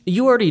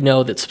You already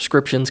know that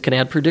subscriptions can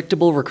add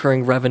predictable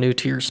recurring revenue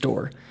to your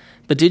store.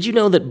 But did you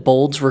know that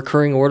Bold's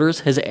recurring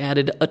orders has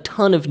added a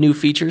ton of new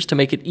features to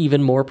make it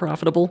even more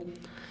profitable?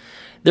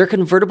 Their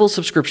convertible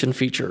subscription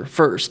feature,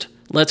 first,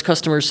 lets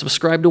customers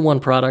subscribe to one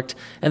product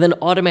and then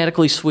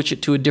automatically switch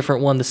it to a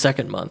different one the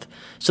second month.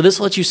 So this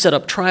lets you set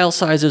up trial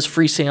sizes,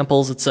 free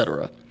samples,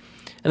 etc.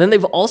 And then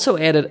they've also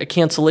added a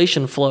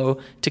cancellation flow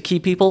to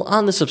keep people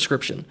on the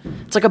subscription.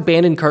 It's like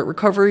abandoned cart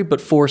recovery, but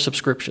for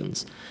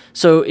subscriptions.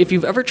 So if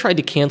you've ever tried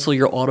to cancel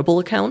your Audible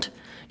account,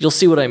 you'll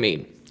see what I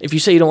mean. If you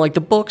say you don't like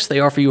the books,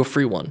 they offer you a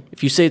free one.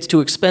 If you say it's too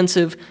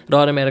expensive, it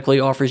automatically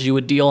offers you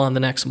a deal on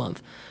the next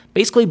month.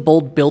 Basically,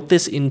 Bold built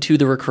this into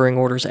the Recurring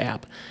Orders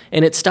app,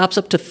 and it stops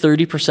up to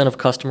 30% of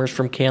customers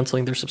from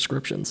canceling their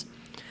subscriptions.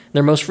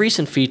 Their most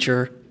recent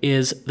feature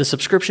is the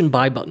subscription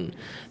buy button.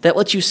 That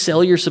lets you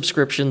sell your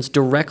subscriptions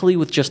directly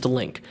with just a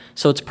link,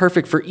 so it's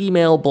perfect for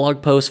email,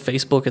 blog posts,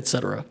 Facebook,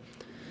 etc.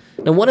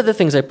 Now, one of the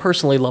things I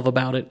personally love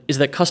about it is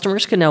that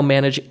customers can now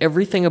manage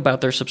everything about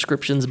their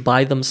subscriptions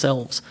by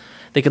themselves.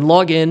 They can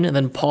log in and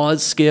then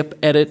pause, skip,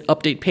 edit,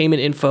 update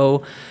payment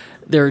info,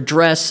 their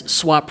address,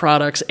 swap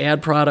products,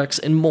 add products,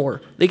 and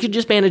more. They can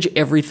just manage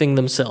everything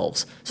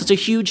themselves. So it's a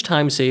huge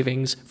time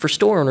savings for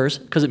store owners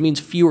because it means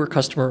fewer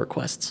customer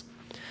requests.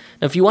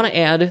 Now, if you want to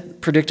add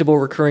predictable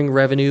recurring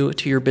revenue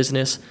to your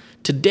business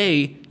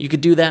today, you could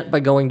do that by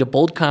going to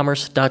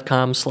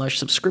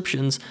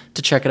boldcommerce.com/subscriptions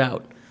to check it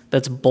out.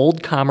 That's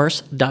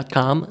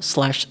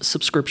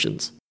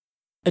boldcommerce.com/subscriptions.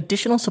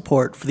 Additional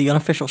support for the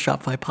Unofficial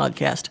Shopify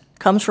podcast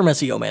comes from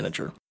SEO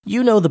Manager.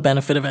 You know the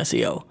benefit of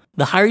SEO.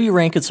 The higher you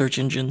rank in search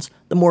engines,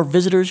 the more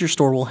visitors your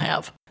store will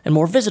have. And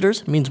more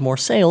visitors means more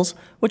sales,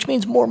 which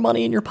means more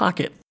money in your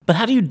pocket. But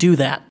how do you do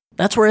that?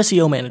 That's where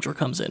SEO Manager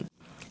comes in.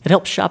 It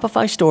helps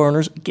Shopify store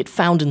owners get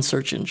found in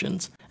search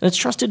engines, and it's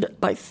trusted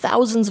by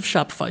thousands of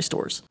Shopify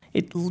stores.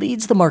 It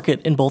leads the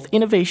market in both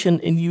innovation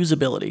and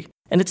usability,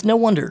 and it's no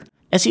wonder.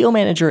 SEO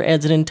Manager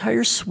adds an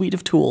entire suite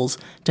of tools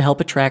to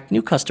help attract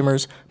new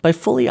customers by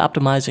fully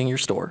optimizing your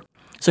store.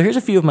 So here's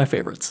a few of my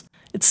favorites.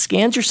 It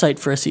scans your site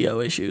for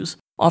SEO issues,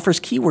 offers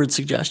keyword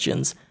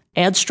suggestions,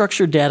 adds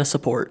structured data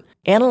support,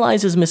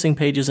 analyzes missing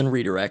pages and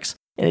redirects,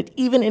 and it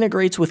even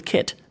integrates with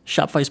Kit,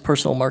 Shopify's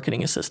personal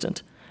marketing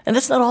assistant. And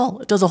that's not all.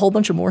 It does a whole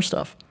bunch of more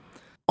stuff.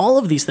 All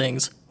of these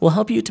things will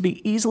help you to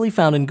be easily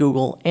found in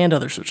Google and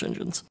other search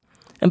engines.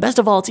 And best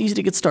of all, it's easy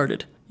to get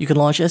started. You can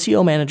launch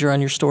SEO Manager on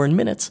your store in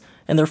minutes,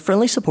 and their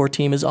friendly support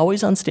team is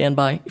always on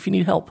standby if you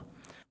need help.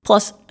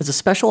 Plus, as a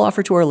special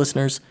offer to our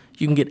listeners,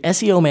 you can get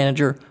SEO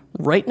Manager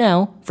right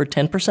now for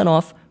 10%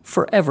 off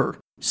forever.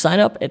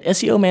 Sign up at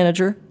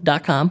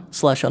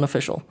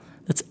SEOmanager.com/unofficial.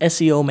 That's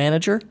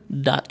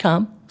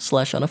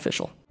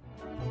SEOmanager.com/unofficial.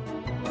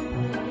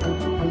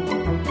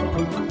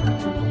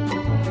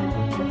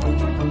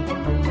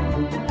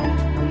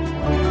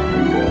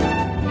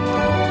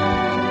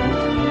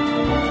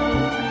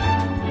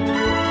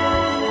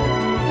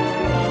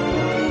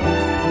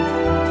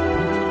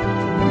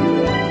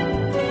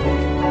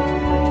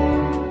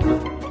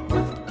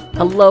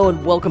 Hello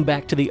and welcome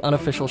back to the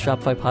Unofficial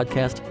Shopify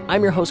podcast.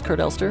 I'm your host,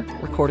 Kurt Elster,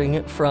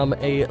 recording from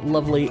a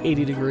lovely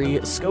 80-degree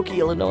Skokie,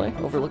 Illinois,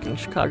 overlooking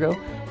Chicago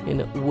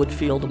in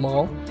Woodfield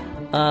Mall.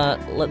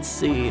 Let's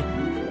see.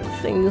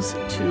 Things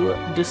to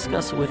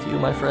discuss with you,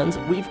 my friends.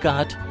 We've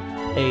got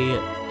a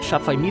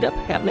Shopify meetup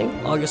happening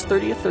August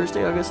 30th,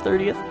 Thursday, August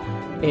 30th,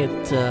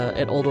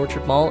 at Old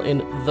Orchard Mall in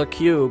The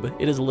Cube.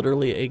 It is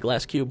literally a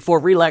glass cube for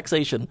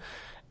relaxation.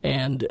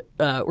 And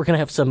we're going to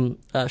have some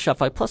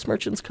Shopify Plus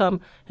merchants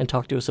come and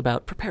talk to us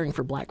about preparing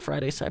for Black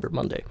Friday, Cyber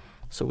Monday.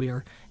 So we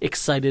are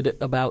excited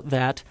about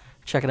that.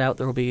 Check it out.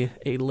 There will be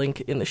a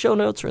link in the show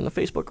notes or in the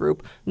Facebook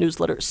group,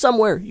 newsletter.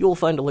 Somewhere you will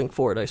find a link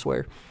for it, I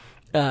swear.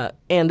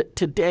 And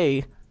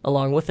today,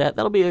 along with that,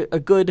 that'll be a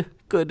good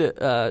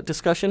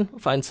discussion.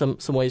 Find some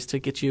ways to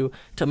get you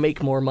to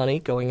make more money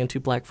going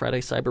into Black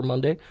Friday, Cyber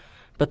Monday.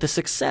 But the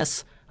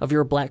success of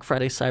your Black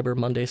Friday, Cyber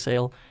Monday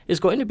sale is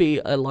going to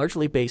be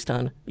largely based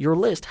on your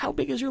list. How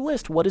big is your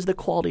list? What is the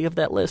quality of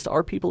that list?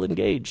 Are people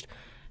engaged?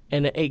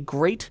 And a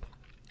great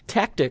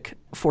tactic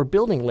for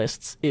building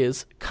lists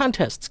is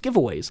contests,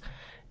 giveaways.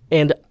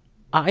 And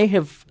I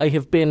have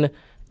been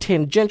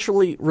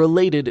tangentially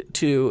related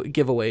to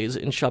giveaways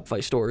in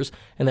Shopify stores,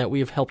 and that we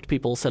have helped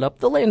people set up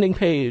the landing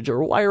page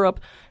or wire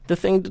up the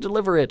thing to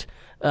deliver it,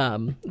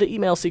 the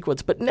email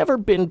sequence, but never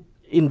been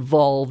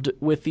involved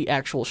with the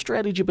actual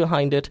strategy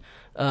behind it,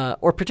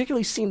 or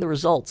particularly seen the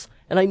results.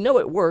 And I know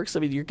it works.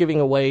 I mean, you're giving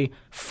away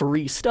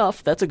free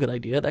stuff. That's a good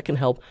idea. That can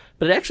help.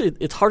 But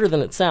it's harder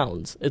than it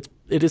sounds.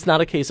 It is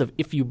not a case of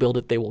if you build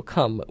it, they will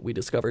come, we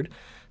discovered.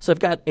 So I've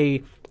got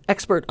a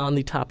expert on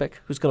the topic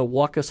who's going to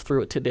walk us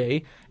through it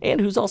today, and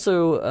who's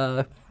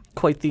also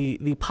quite the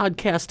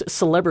podcast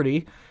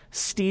celebrity,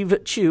 Steve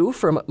Chu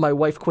from My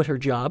Wife Quit Her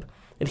Job.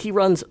 And he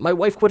runs My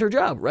Wife Quit Her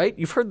Job, right?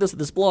 You've heard this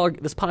blog,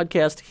 this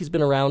podcast. He's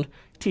been around,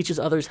 teaches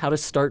others how to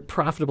start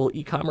profitable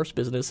e-commerce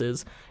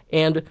businesses,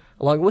 and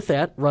along with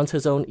that, runs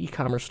his own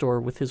e-commerce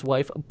store with his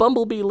wife,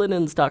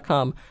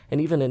 BumblebeeLinens.com,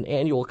 and even an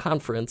annual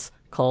conference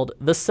called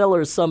the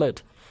Sellers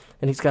Summit.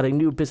 and he's got a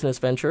new business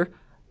venture.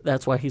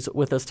 That's why he's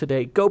with us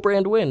today. Go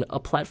Brand Win, a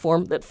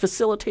platform that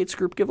facilitates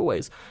group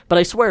giveaways. But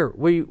I swear,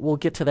 we will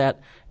get to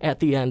that at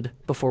the end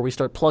before we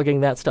start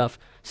plugging that stuff.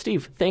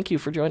 Steve, thank you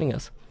for joining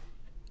us.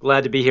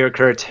 Glad to be here,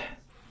 Kurt.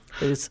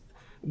 It is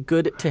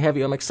good to have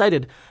you. I'm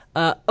excited.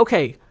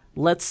 Okay,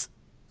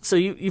 so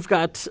you've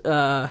got,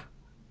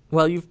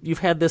 you've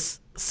had this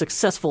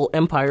successful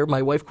empire.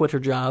 My wife quit her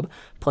job,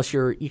 plus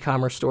your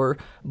e-commerce store,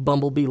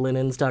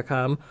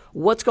 bumblebeelinens.com.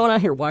 What's going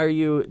on here? Why are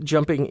you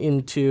jumping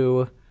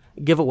into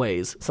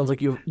giveaways? Sounds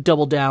like you've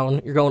doubled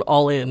down. You're going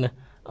all in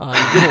on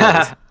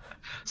giveaways.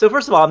 So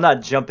first of all, I'm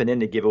not jumping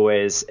into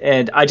giveaways.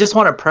 And I just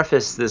want to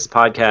preface this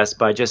podcast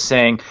by just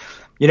saying,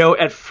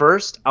 at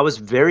first I was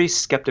very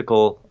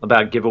skeptical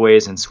about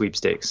giveaways and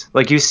sweepstakes.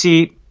 Like you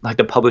see like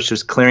the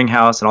Publishers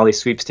Clearinghouse and all these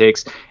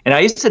sweepstakes, and I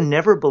used to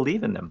never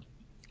believe in them.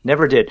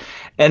 Never did.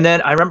 And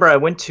then I remember I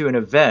went to an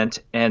event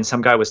and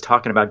some guy was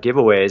talking about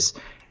giveaways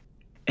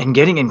and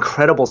getting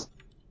incredible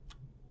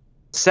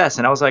success.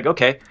 And I was like,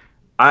 okay,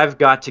 I've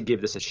got to give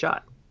this a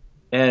shot.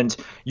 And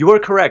you are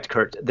correct,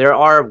 Kurt.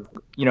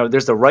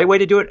 There's the right way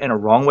to do it and a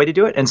wrong way to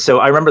do it. And so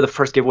I remember the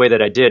first giveaway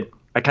that I did,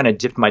 I kind of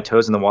dipped my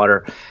toes in the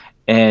water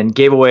and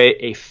gave away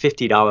a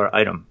 $50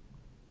 item.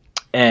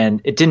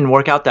 And it didn't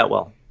work out that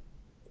well.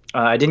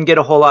 I didn't get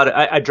a whole lot.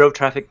 I drove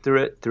traffic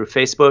through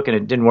Facebook, and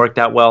it didn't work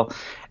that well.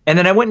 And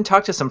then I went and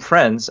talked to some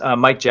friends,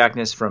 Mike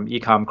Jackness from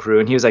Ecom Crew,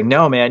 and he was like,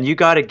 no, man, you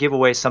got to give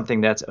away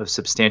something that's of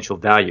substantial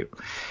value.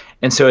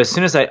 And so as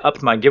soon as I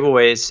upped my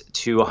giveaways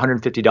to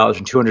 $150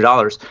 and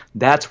 $200,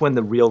 that's when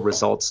the real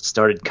results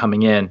started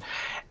coming in.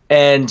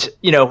 And,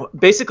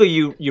 basically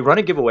you run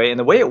a giveaway, and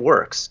the way it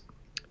works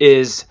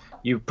is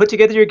you put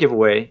together your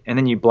giveaway, and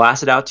then you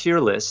blast it out to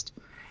your list.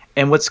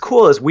 And what's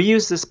cool is we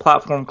use this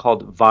platform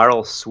called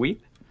Viral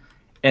Sweep.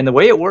 And the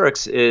way it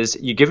works is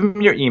you give them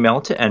your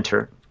email to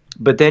enter,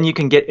 but then you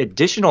can get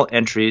additional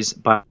entries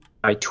by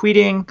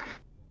tweeting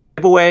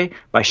giveaway,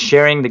 by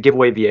sharing the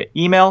giveaway via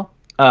email,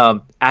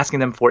 asking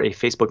them for a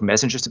Facebook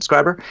Messenger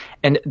subscriber.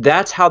 And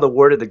that's how the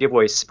word of the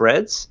giveaway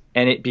spreads,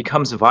 and it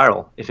becomes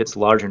viral if it's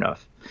large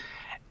enough.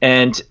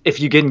 And if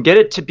you can get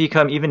it to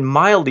become even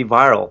mildly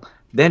viral,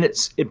 then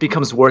it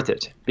becomes worth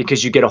it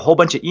because you get a whole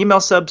bunch of email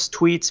subs,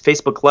 tweets,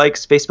 Facebook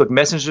likes, Facebook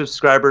Messenger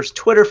subscribers,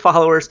 Twitter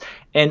followers,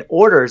 and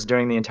orders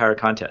during the entire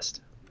contest.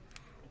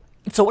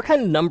 So what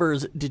kind of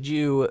numbers did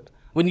you,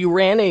 when you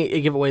ran a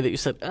giveaway that you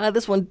said,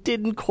 this one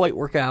didn't quite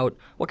work out,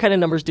 what kind of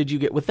numbers did you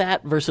get with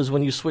that versus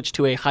when you switched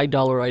to a high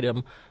dollar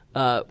item,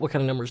 what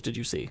kind of numbers did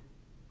you see?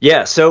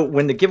 Yeah, so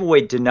when the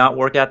giveaway did not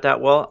work out that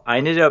well, I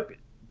ended up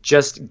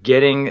just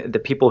getting the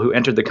people who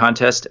entered the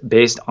contest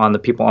based on the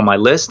people on my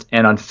list.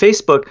 And on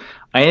Facebook,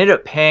 I ended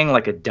up paying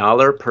like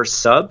 $1 per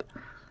sub.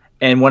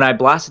 And when I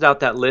blasted out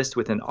that list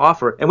with an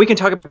offer, and we can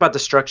talk about the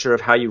structure of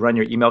how you run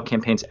your email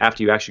campaigns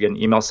after you actually get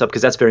an email sub,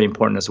 because that's very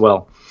important as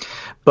well.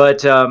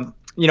 But,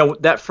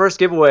 that first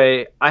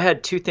giveaway, I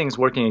had two things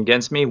working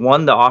against me.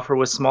 One, the offer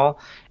was small.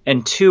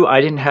 And two,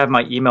 I didn't have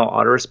my email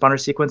autoresponder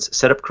sequence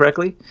set up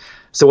correctly.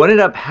 So what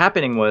ended up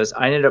happening was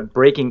I ended up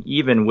breaking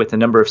even with the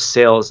number of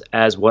sales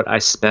as what I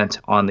spent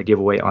on the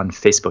giveaway on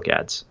Facebook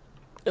ads.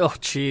 Oh,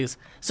 jeez.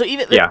 So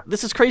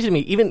this is crazy to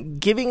me. Even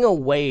giving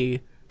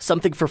away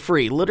something for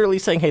free, literally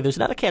saying, hey, there's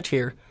not a catch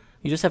here.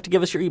 You just have to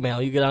give us your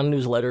email. You get on a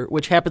newsletter,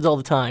 which happens all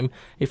the time.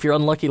 If you're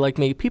unlucky like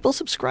me, people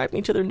subscribe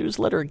me to their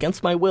newsletter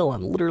against my will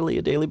on literally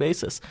a daily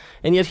basis.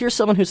 And yet here's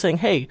someone who's saying,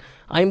 hey,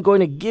 I'm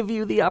going to give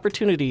you the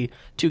opportunity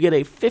to get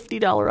a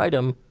 $50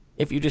 item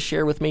if you just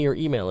share with me your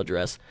email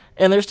address.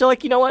 And they're still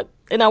like, you know what?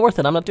 It's not worth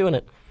it. I'm not doing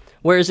it.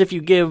 Whereas if you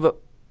give,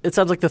 it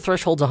sounds like the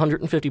threshold's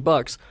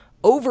 $150,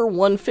 over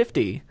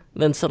 $150,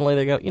 then suddenly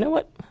they go, you know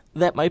what?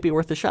 That might be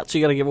worth a shot. So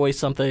you got to give away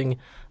something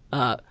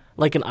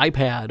like an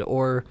iPad,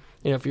 or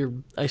I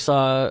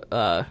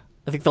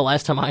think the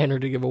last time I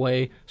entered a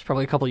giveaway was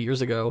probably a couple of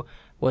years ago,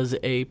 was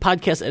a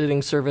podcast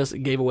editing service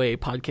gave away a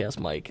podcast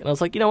mic. And I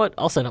was like, you know what?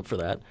 I'll sign up for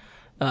that.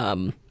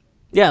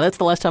 That's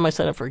the last time I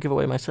signed up for a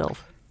giveaway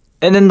myself.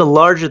 And then the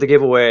larger the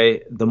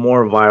giveaway, the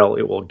more viral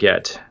it will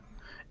get.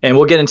 And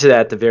we'll get into that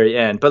at the very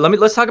end. But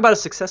let's talk about a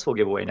successful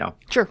giveaway now.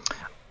 Sure.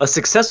 A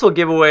successful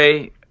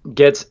giveaway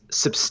gets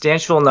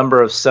substantial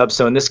number of subs.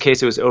 So in this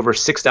case, it was over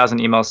 6,000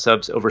 email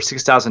subs, over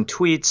 6,000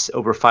 tweets,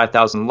 over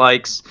 5,000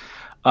 likes,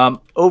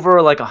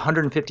 over like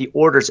 150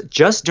 orders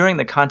just during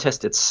the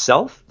contest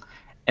itself.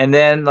 And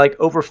then like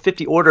over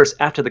 50 orders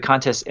after the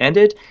contest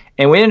ended.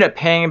 And we ended up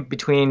paying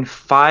between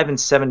 $5 and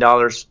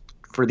 $7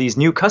 for these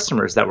new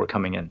customers that were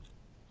coming in.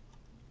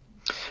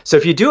 So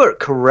if you do it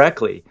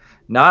correctly,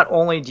 not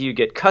only do you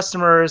get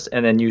customers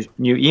and then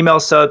new email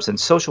subs and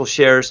social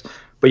shares,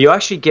 but you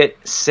actually get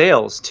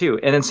sales too.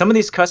 And then some of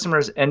these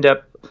customers end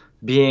up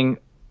being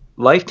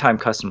lifetime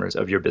customers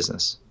of your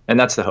business. And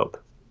that's the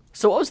hope.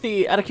 So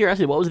out of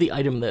curiosity, what was the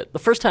item the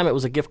first time it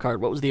was a gift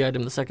card? What was the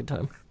item the second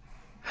time?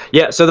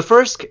 Yeah, so the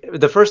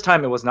first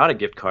time it was not a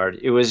gift card.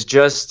 It was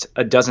just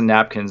a dozen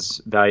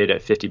napkins valued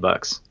at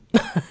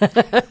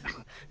 $50.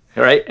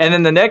 All right, and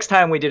then the next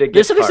time we did a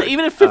gift card,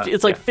 even if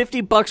it's like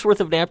 $50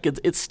 worth of napkins,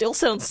 it still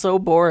sounds so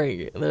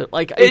boring.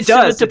 Like it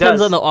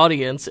depends on the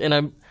audience,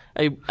 and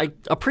I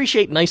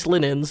appreciate nice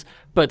linens,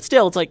 but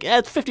still, it's like,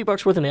 it's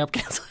 $50 worth of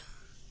napkins.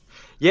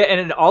 Yeah, and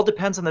it all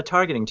depends on the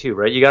targeting too,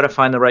 right? You got to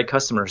find the right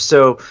customer.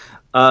 So,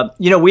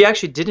 we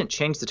actually didn't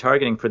change the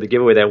targeting for the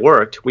giveaway that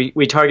worked.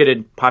 We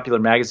targeted popular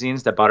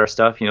magazines that bought our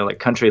stuff, like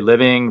Country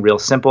Living, Real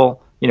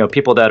Simple,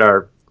 people that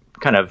are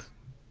kind of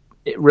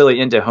really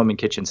into home and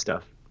kitchen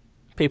stuff.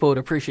 People would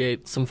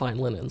appreciate some fine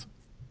linens.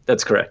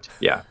 That's correct,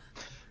 yeah.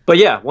 But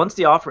yeah, once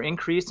the offer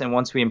increased and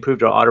once we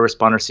improved our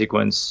autoresponder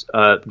sequence,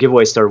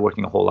 giveaways started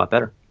working a whole lot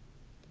better.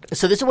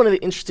 So this is one of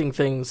the interesting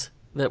things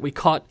that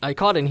I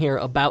caught in here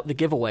about the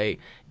giveaway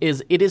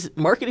is it is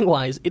marketing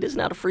wise, it is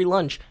not a free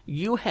lunch.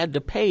 You had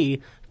to pay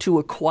to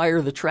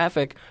acquire the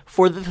traffic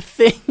for the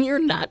thing you're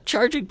not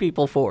charging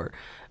people for.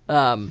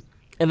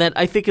 And that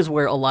I think is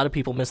where a lot of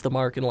people miss the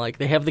mark, and like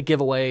they have the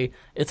giveaway,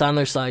 it's on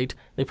their site,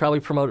 they probably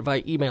promote it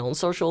via email and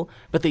social,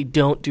 but they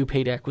don't do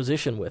paid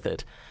acquisition with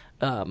it.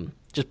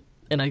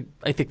 And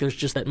I think there's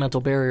just that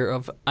mental barrier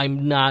of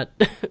I'm not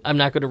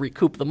going to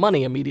recoup the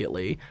money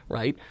immediately,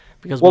 right?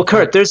 Because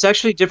Kurt, there's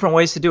actually different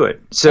ways to do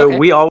it. So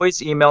we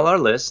always email our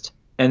list,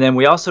 and then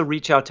we also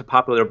reach out to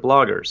popular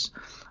bloggers.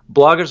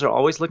 Bloggers are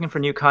always looking for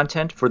new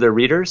content for their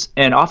readers,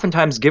 and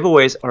oftentimes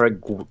giveaways are a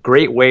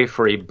great way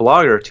for a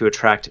blogger to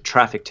attract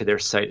traffic to their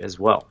site as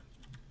well.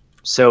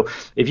 So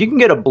if you can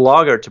get a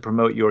blogger to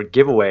promote your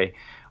giveaway,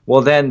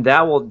 well, then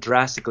that will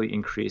drastically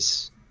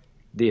increase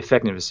the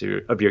effectiveness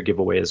of your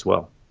giveaway as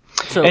well.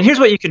 So, and here's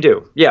what you can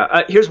do.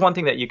 Yeah, here's one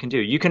thing that you can do.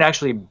 You can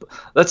actually,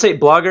 let's say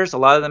bloggers, a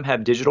lot of them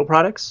have digital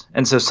products.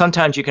 And so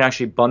sometimes you can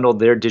actually bundle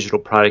their digital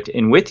product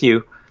in with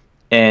you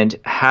and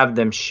have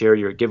them share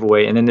your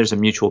giveaway. And then there's a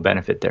mutual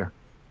benefit there.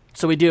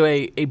 So we do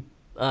a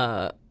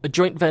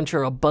joint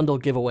venture, a bundle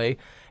giveaway.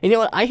 And you know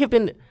what? I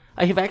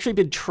have actually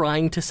been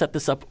trying to set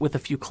this up with a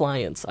few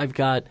clients. I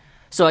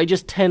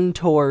just tend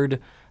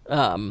toward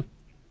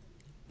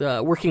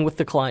working with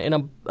the client,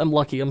 and I'm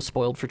lucky, I'm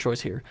spoiled for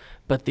choice here.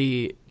 But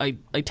I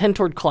tend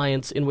toward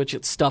clients in which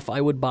it's stuff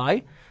I would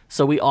buy.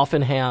 So we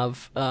often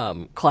have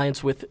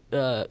clients with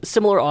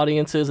similar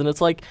audiences, and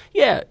it's like,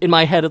 yeah, in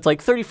my head, it's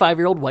like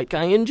 35-year-old white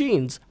guy in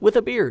jeans with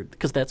a beard,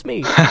 because that's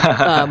me.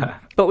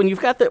 But when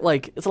you've got that,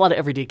 like, it's a lot of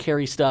everyday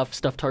carry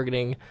stuff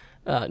targeting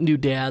new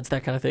dads,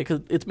 that kind of thing,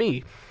 because it's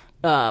me.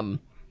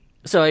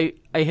 So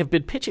I have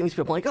been pitching these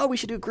people, like, oh, we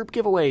should do group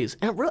giveaways.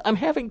 And I'm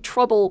having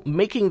trouble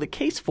making the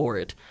case for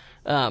it.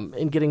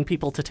 And getting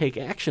people to take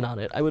action on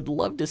it. I would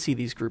love to see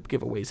these group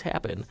giveaways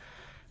happen.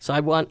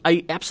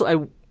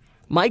 So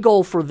my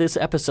goal for this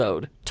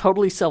episode,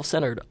 totally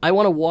self-centered, I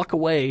want to walk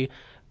away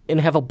and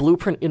have a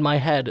blueprint in my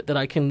head that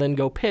I can then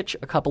go pitch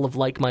a couple of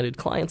like-minded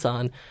clients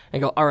on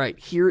and go, all right,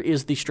 here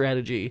is the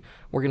strategy.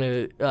 We're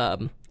going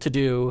to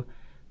do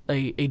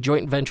a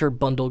joint venture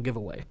bundle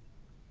giveaway.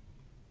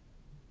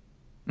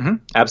 Mm-hmm.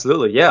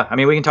 Absolutely, yeah. I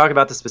mean, we can talk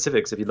about the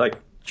specifics if you'd like.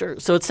 Sure.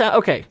 So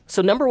okay.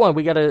 So number one,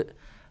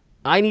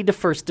 I need to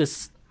first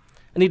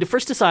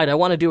decide I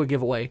want to do a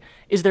giveaway.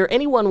 Is there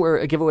anyone where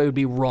a giveaway would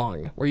be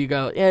wrong, where you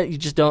go, you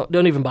just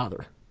don't even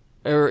bother?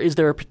 Or is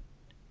there,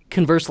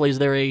 conversely, is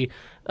there a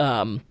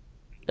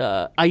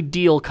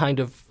ideal kind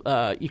of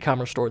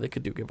e-commerce store that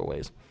could do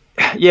giveaways?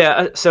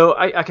 Yeah, so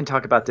I can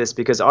talk about this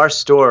because our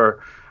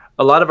store,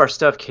 a lot of our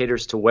stuff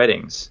caters to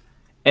weddings.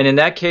 And in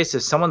that case,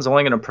 if someone's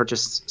only going to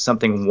purchase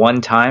something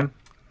one time,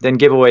 then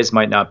giveaways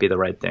might not be the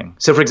right thing.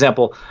 So, for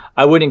example,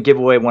 I wouldn't give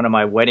away one of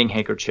my wedding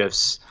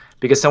handkerchiefs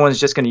because someone's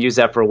just going to use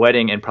that for a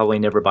wedding and probably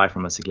never buy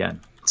from us again.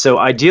 So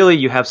ideally,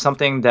 you have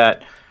something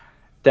that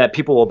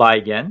people will buy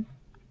again.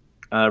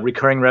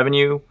 Recurring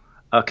revenue,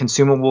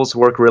 consumables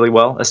work really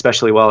well,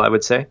 especially well, I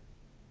would say.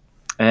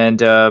 And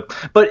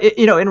but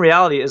in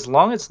reality, as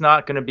long as it's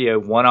not going to be a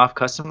one-off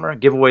customer,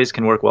 giveaways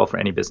can work well for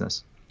any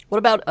business. What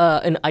about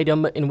an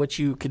item in which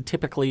you could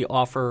typically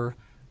offer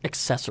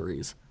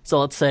accessories?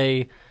 So let's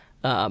say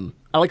I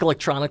like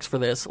electronics for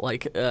this,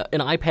 like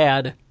an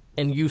iPad.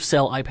 And you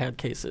sell iPad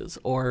cases,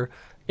 or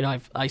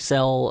I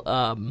sell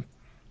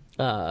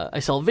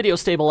a video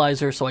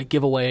stabilizer, so I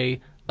give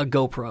away a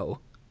GoPro.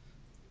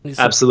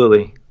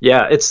 Absolutely,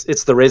 yeah.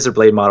 It's the razor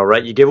blade model,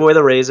 right? You give away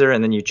the razor,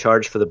 and then you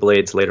charge for the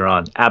blades later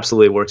on.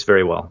 Absolutely works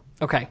very well.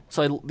 Okay,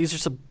 so these are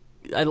some.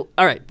 All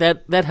right,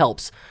 that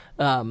helps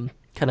kind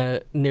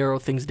of narrow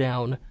things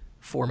down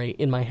for me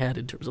in my head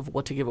in terms of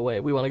what to give away.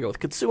 We want to go with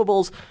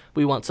consumables.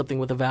 We want something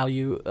with a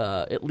value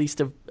at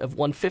least of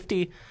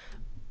 $150.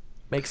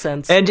 Makes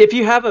sense. And if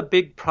you have a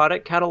big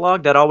product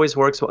catalog, that always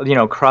works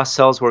well. Cross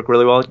sells work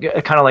really well,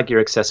 kind of like your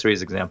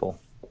accessories example.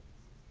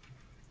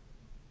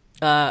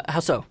 How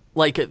so?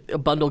 Like a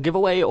bundle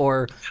giveaway,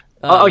 or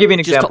I'll give you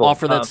an example. Just to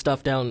offer that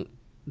stuff down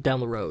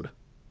the road.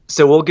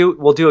 So we'll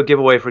do a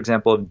giveaway, for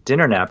example, of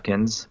dinner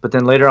napkins, but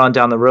then later on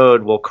down the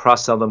road, we'll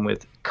cross sell them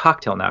with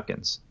cocktail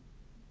napkins.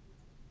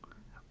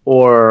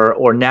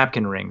 Or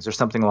napkin rings or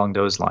something along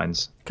those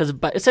lines. Because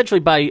essentially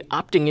by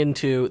opting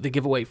into the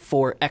giveaway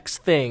for X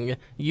thing,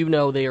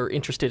 they are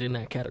interested in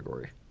that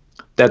category.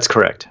 That's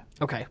correct.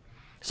 Okay.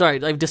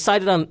 Sorry, I've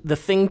decided on the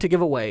thing to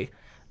give away,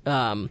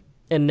 and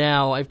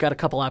now I've got a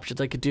couple options.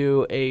 I could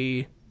do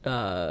a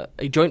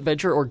joint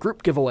venture or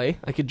group giveaway.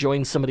 I could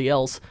join somebody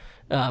else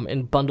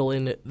and bundle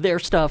in their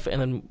stuff, and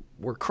then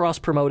we're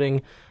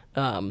cross-promoting,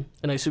 and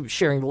I assume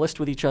sharing the list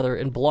with each other,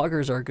 and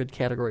bloggers are a good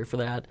category for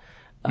that.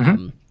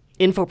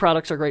 Info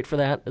products are great for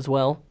that as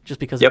well, just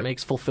because it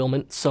makes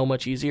fulfillment so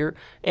much easier.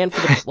 And for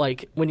the,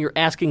 like, when you're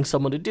asking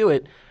someone to do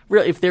it,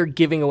 really, if they're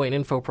giving away an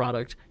info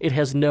product, it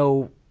has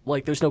no,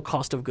 like, there's no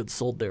cost of goods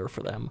sold there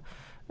for them.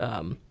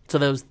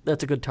 So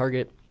that's a good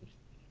target.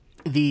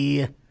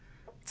 Let's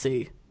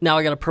see, now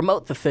I got to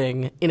promote the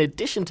thing. In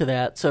addition to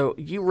that, so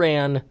you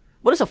ran,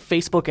 what does a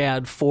Facebook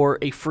ad for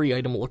a free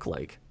item look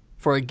like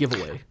for a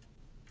giveaway?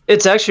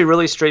 It's actually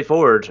really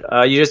straightforward.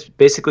 You just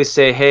basically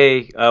say,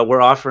 hey,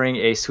 we're offering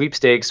a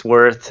sweepstakes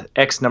worth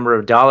X number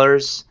of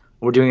dollars.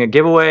 We're doing a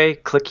giveaway.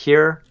 Click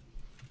here.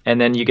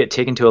 And then you get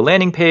taken to a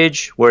landing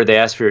page where they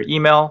ask for your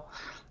email.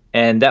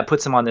 And that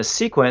puts them on this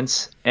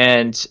sequence.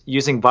 And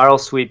using Viral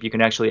Sweep, you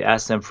can actually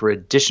ask them for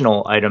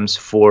additional items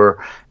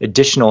for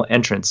additional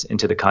entrants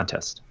into the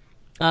contest.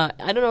 I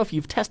don't know if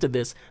you've tested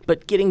this,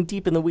 but getting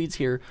deep in the weeds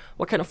here,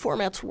 what kind of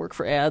formats work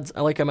for ads?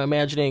 I'm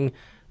imagining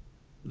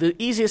the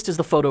easiest is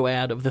the photo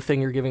ad of the thing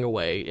you're giving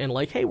away, and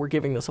like, hey, we're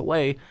giving this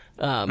away,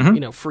 free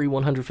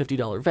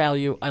 $150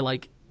 value. I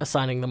like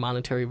assigning the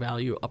monetary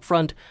value up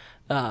front.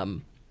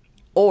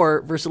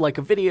 Or versus like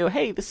a video,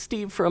 hey, this is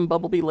Steve from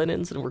Bumblebee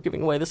Linens, and we're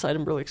giving away this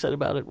item, really excited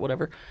about it,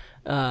 whatever.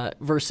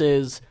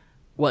 Versus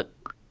what,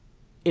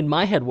 in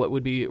my head, what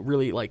would be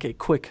really like a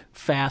quick,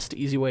 fast,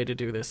 easy way to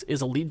do this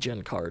is a lead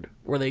gen card,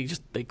 where they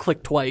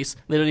click twice,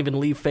 they don't even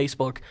leave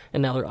Facebook,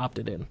 and now they're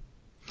opted in.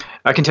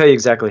 I can tell you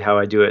exactly how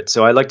I do it.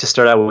 So I like to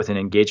start out with an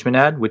engagement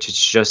ad, which is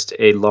just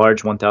a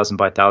large 1,000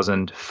 by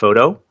 1,000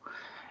 photo.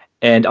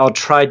 And I'll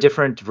try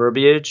different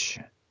verbiage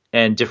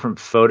and different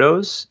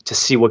photos to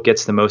see what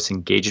gets the most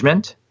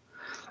engagement.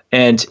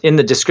 And in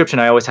the description,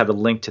 I always have a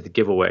link to the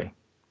giveaway.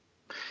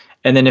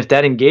 And then if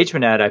that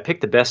engagement ad, I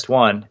pick the best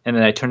one, and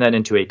then I turn that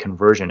into a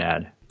conversion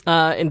ad.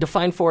 And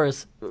define for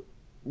us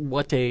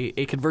what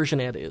a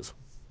conversion ad is.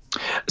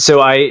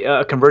 So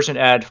a conversion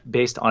ad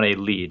based on a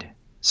lead.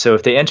 So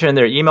if they enter in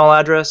their email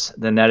address,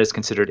 then that is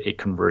considered a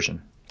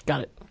conversion.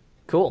 Got it.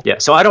 Cool. Yeah,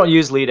 so I don't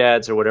use lead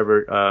ads or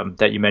whatever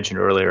that you mentioned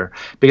earlier,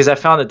 because I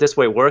found that this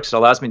way works. It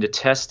allows me to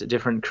test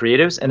different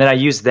creatives, and then I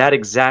use that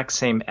exact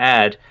same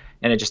ad,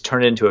 and I just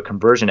turn it into a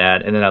conversion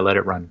ad, and then I let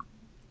it run.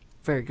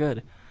 Very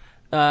good.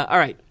 All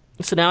right.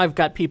 So now I've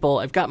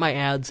got my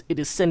ads. It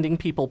is sending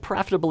people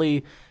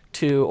profitably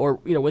to, or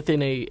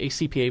within a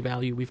CPA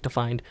value we've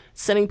defined,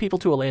 sending people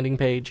to a landing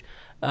page.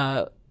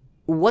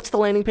 What's the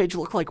landing page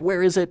look like?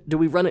 Where is it? Do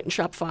we run it in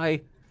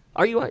Shopify?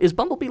 Is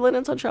Bumblebee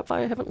Linens on Shopify?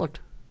 I haven't looked.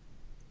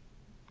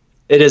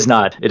 It is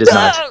not. It is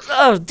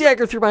not.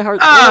 Dagger through my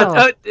heart.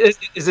 Is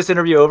this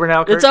interview over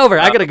now, Kurt? It's over.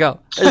 I gotta go.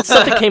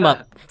 Something came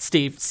up,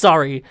 Steve.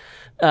 Sorry.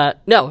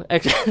 No,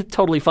 actually,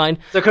 totally fine.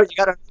 So, Kurt, you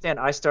gotta understand,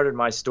 I started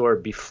my store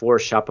before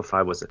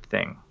Shopify was a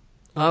thing.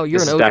 Oh,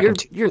 you're an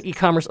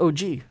e-commerce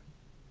OG.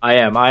 I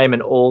am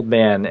an old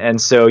man,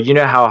 and so you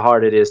know how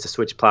hard it is to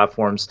switch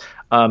platforms.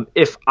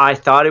 If I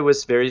thought it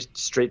was very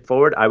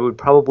straightforward, I would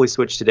probably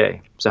switch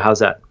today. So how's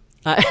that?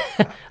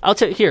 I'll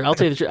tell you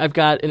the truth. I've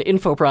got an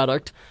info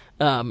product,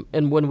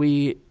 and when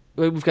we've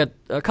got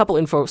several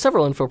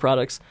info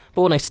products,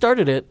 but when I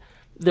started it,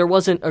 there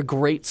wasn't a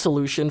great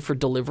solution for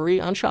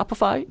delivery on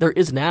Shopify. There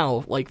is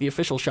now, like the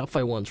official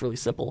Shopify one's really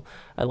simple.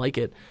 I like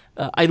it.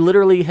 I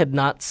literally had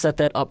not set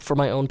that up for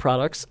my own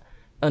products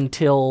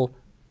until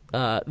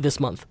this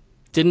month.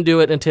 Didn't do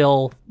it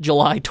until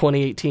July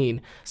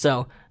 2018.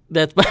 So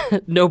that's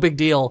no big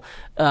deal.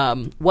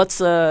 What's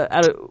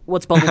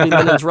Bumblebee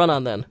Linens run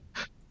on then?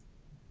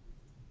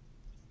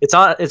 It's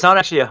on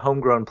actually a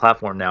homegrown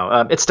platform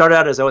now. It started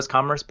out as OS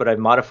Commerce, but I've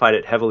modified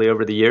it heavily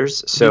over the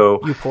years.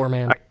 So you poor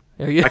man.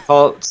 I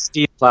call it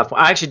Steve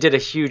Platform. I actually did a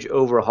huge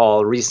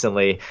overhaul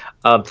recently.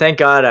 Thank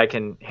God I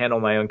can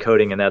handle my own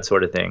coding and that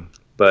sort of thing.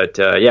 But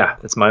yeah,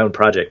 it's my own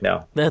project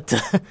now. That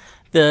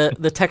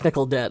the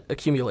technical debt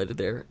accumulated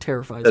there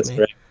terrifies That's me.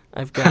 Right.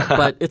 I've got,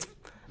 but it's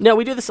no.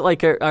 We do this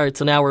like all right.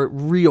 So now we're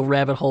real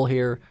rabbit hole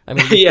here. I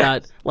mean, we've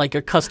got like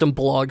a custom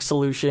blog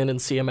solution in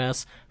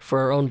CMS for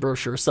our own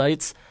brochure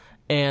sites.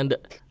 And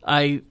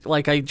I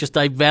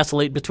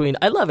vacillate between,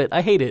 I love it,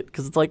 I hate it,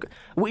 because it's like,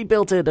 we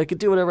built it, I could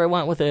do whatever I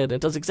want with it,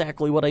 it does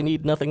exactly what I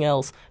need, nothing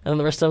else. And then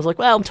the rest of the time I was like,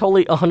 well, I'm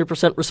totally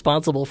 100%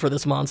 responsible for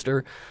this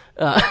monster.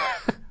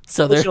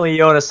 So Fortunately,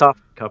 you own a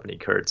software company,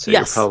 Kurt, so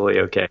yes. You're probably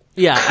okay.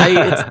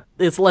 Yeah,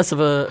 it's less of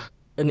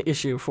an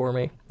issue for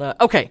me.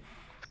 Okay.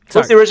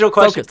 What's the original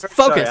question?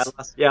 Focus.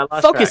 Sorry, I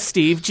lost Focus, track.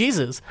 Steve,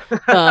 Jesus.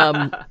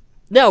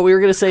 No, we were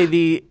going to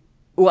say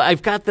well,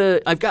 I've got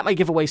my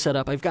giveaway set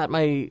up. I've got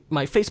my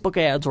Facebook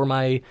ads or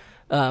my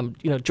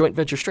joint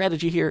venture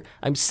strategy here.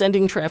 I'm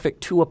sending traffic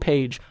to a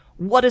page.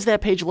 What does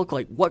that page look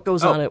like? What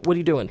goes on it? What are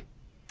you doing?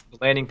 The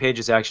landing page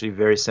is actually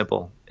very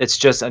simple. It's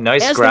just a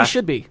nice As graph they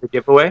should be. for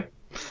giveaway,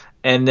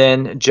 and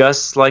then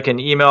just like an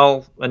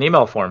email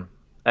form,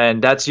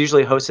 and that's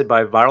usually hosted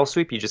by Viral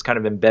Sweep. You just kind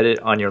of embed it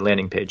on your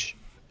landing page.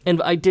 And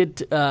I did,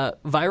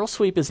 Viral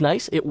Sweep is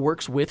nice. It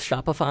works with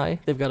Shopify.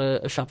 They've got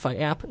a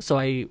Shopify app, so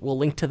I will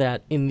link to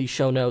that in the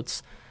show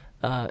notes.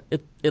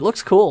 It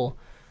looks cool.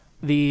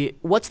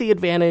 what's the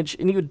advantage,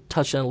 and you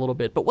touched on it a little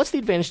bit, but what's the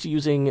advantage to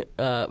using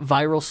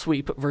Viral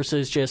Sweep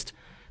versus just,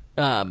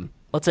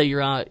 let's say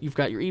you've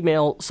got your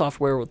email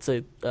software, let's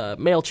say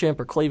MailChimp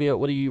or Klaviyo.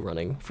 What are you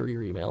running for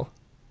your email?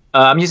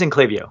 I'm using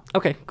Klaviyo.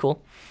 Okay,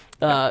 cool.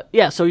 So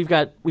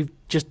we've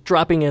just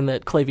dropping in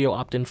that Klaviyo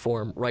opt-in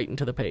form right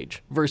into the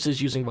page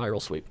versus using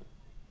Viral Sweep.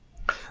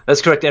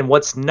 That's correct. And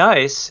what's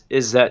nice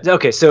is that,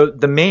 okay, so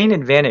the main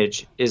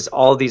advantage is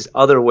all these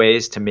other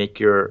ways to make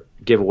your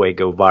giveaway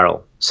go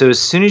viral. So as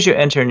soon as you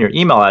enter in your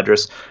email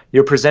address,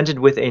 you're presented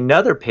with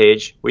another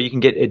page where you can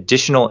get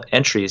additional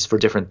entries for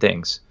different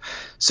things.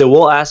 So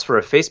we'll ask for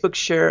a Facebook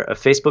share, a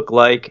Facebook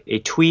like, a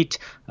tweet,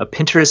 a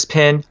Pinterest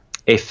pin,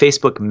 a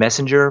Facebook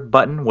Messenger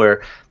button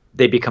where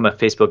they become a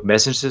Facebook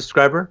Messenger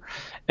subscriber.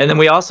 And then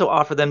we also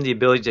offer them the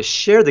ability to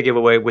share the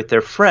giveaway with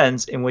their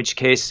friends, in which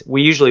case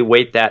we usually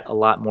weight that a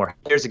lot more.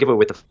 Here's a giveaway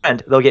with a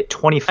friend, they'll get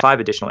 25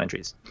 additional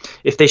entries.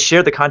 If they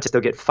share the contest,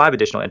 they'll get 5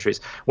 additional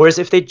entries. Whereas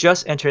if they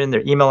just enter in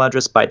their email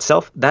address by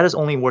itself, that is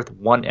only worth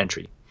 1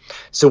 entry.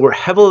 So we're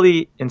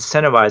heavily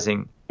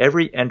incentivizing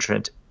every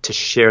entrant to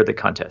share the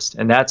contest,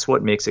 and that's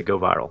what makes it go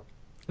viral.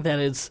 That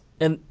is,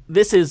 and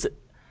this is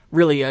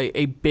really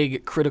a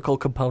big critical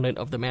component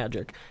of the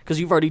magic, because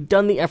you've already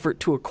done the effort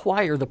to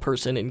acquire the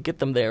person and get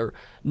them there.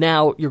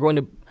 Now you're going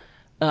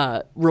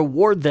to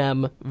reward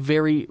them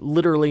very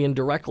literally and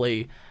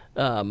directly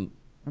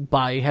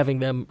by having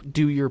them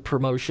do your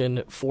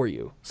promotion for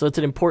you. So it's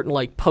an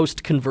important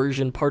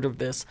post-conversion part of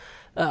this.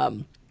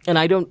 And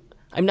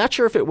I'm not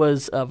sure if it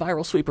was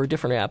Viral Sweep or a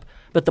different app,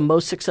 but the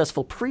most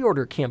successful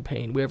pre-order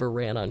campaign we ever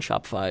ran on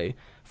Shopify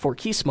for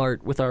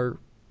KeySmart with our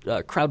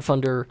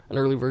crowdfunder, an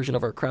early version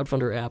of our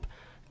crowdfunder app,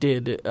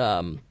 did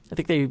I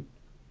think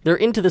they're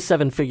into the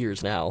 7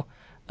 figures now,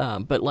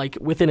 but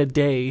within a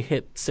day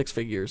hit 6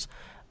 figures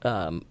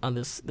on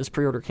this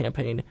pre-order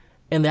campaign.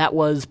 And that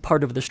was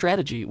part of the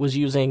strategy, was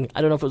using,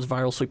 I don't know if it was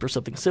Viral Sweep or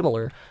something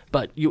similar,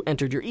 but you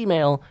entered your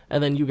email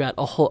and then you got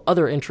a whole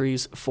other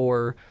entries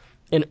for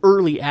an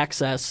early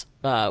access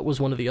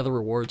was one of the other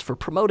rewards for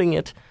promoting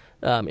it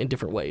in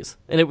different ways.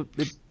 And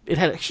it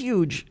had a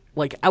huge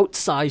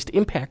outsized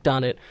impact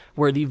on it,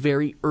 where the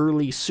very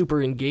early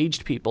super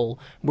engaged people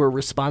were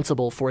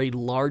responsible for a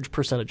large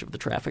percentage of the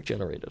traffic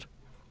generated.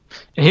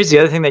 And here's the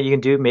other thing that you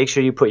can do. Make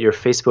sure you put your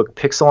Facebook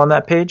pixel on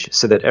that page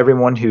so that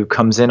everyone who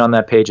comes in on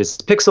that page is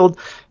pixeled.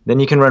 Then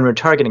you can run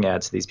retargeting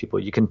ads to these people.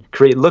 You can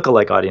create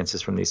lookalike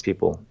audiences from these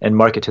people and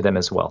market to them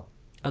as well.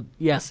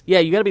 Yes. Yeah,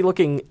 you got to be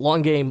looking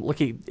long game,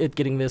 looking at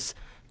getting this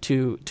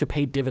to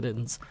pay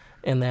dividends,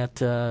 and that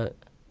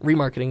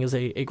remarketing is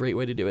a great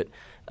way to do it.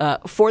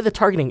 For the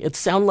targeting, it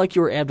sounded like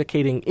you were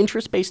advocating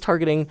interest-based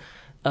targeting.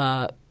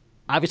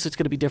 Obviously, it's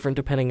going to be different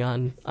depending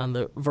on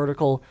the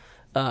vertical.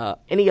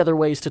 Any other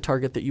ways to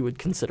target that you would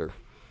consider?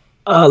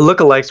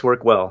 Lookalikes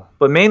work well,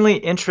 but mainly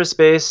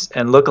interest-based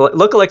and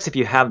lookalikes if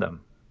you have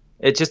them.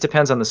 It just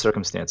depends on the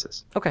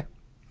circumstances. Okay.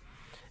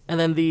 And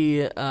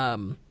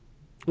then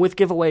with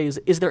giveaways,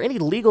 is there any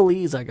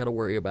legalese I got to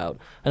worry about?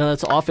 I know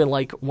that's often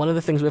one of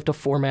the things we have to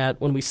format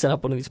when we set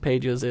up one of these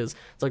pages is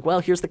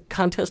it's here's the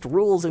contest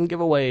rules and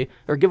giveaway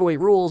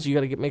rules. You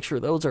got to make sure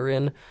those are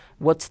in.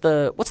 What's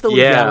the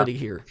legality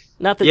here?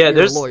 Not that you're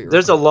a lawyer.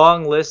 There's a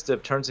long list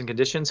of terms and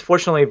conditions.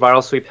 Fortunately,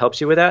 Viral Sweep helps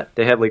you with that.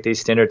 They have these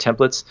standard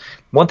templates.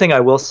 One thing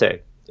I will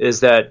say is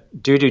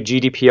that due to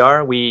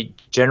GDPR, we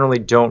generally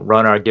don't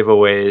run our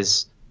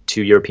giveaways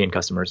to European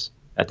customers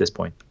at this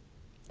point.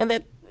 And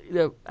that,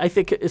 I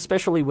think,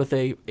 especially with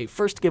a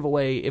first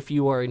giveaway, if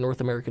you are a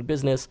North American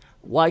business,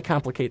 why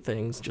complicate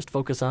things? Just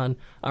focus on,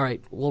 all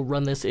right, we'll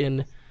run this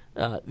in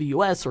the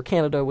U.S. or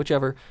Canada,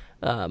 whichever,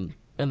 and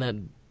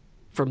then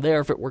from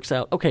there, if it works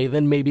out, okay,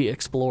 then maybe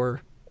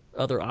explore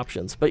other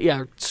options. But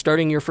yeah,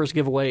 starting your first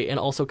giveaway and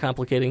also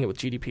complicating it with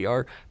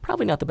GDPR,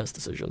 probably not the best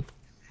decision.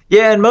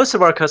 Yeah, and most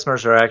of our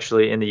customers are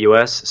actually in the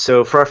U.S.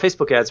 So for our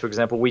Facebook ads, for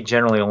example, we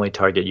generally only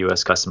target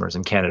U.S. customers,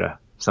 in Canada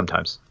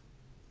sometimes.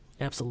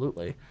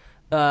 Absolutely.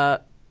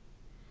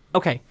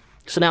 Okay,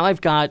 so now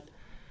I've got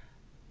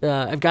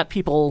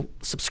people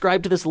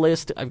subscribed to this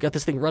list. I've got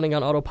this thing running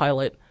on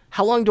autopilot.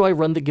 How long do I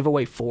run the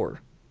giveaway for?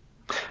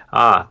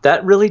 That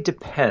really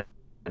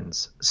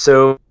depends.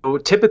 So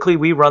typically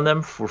we run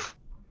them for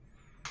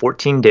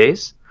 14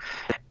 days,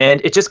 and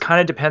it just kind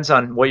of depends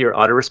on what your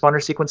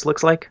autoresponder sequence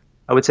looks like,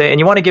 I would say. And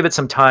you want to give it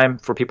some time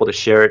for people to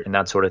share it and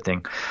that sort of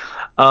thing.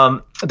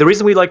 The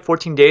reason we like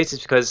 14 days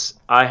is because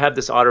I have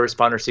this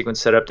autoresponder sequence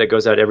set up that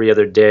goes out every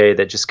other day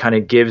that just kind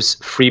of gives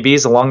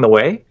freebies along the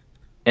way,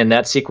 and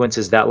that sequence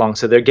is that long.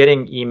 So they're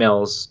getting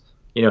emails,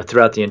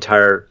 throughout the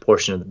entire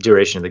portion of the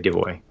duration of the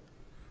giveaway.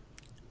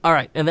 All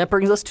right, and that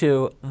brings us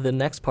to the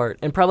next part,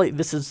 and probably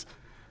this is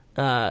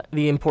the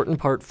important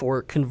part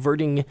for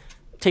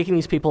taking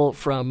these people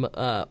from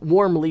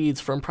warm leads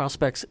from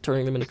prospects,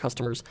 turning them into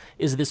customers,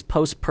 is this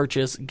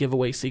post-purchase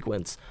giveaway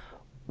sequence.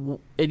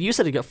 And you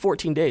said you got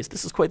 14 days.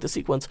 This is quite the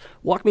sequence.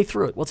 Walk me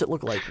through it. What's it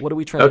look like? What are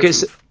we trying to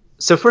achieve?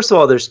 So first of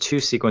all, there's 2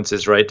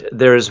 sequences, right?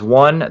 There's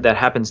one that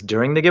happens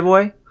during the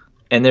giveaway,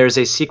 and there's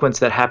a sequence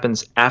that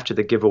happens after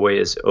the giveaway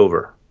is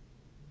over.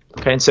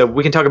 Okay, and so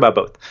we can talk about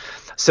both.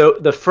 So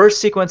the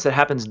first sequence that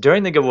happens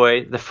during the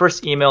giveaway, the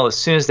first email as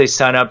soon as they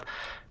sign up,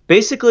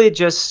 basically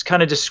just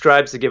kind of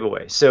describes the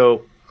giveaway.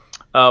 So,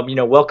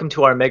 welcome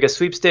to our mega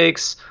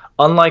sweepstakes.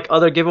 Unlike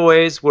other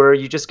giveaways where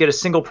you just get a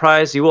single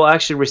prize, you will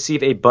actually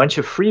receive a bunch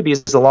of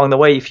freebies along the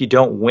way if you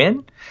don't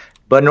win.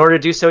 But in order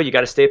to do so, you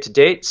got to stay up to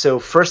date. So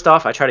first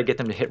off, I try to get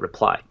them to hit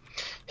reply.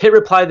 Hit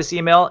reply to this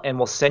email and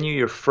we'll send you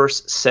your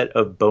first set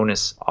of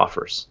bonus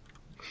offers.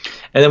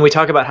 And then we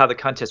talk about how the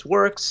contest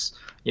works.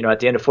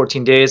 At the end of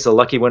 14 days, the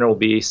lucky winner will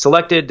be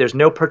selected. There's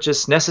no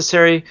purchase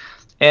necessary.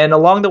 And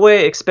along the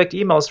way, expect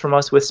emails from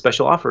us with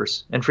special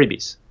offers and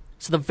freebies.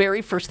 So the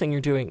very first thing you're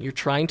doing, you're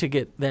trying to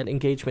get that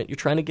engagement. You're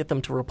trying to get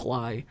them to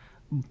reply.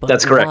 But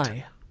that's correct.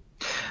 Why?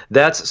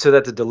 That's so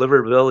that the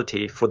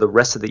deliverability for the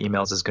rest of the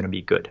emails is going to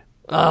be good.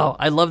 Oh,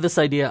 I love this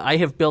idea. I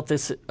have built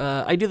this.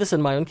 I do this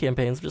in my own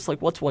campaigns. Just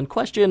like, what's one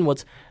question?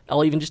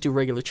 I'll even just do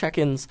regular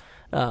check-ins.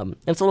 And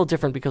it's a little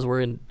different because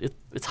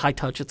it's high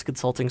touch. It's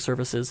consulting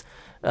services,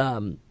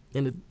 and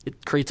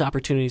it creates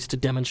opportunities to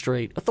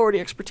demonstrate authority,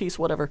 expertise,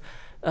 whatever.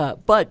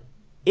 But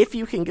if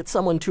you can get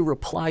someone to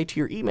reply to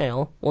your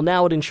email, well,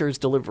 now it ensures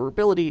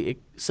deliverability.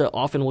 So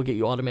often will get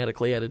you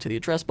automatically added to the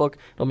address book.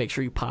 It'll make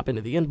sure you pop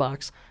into the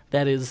inbox.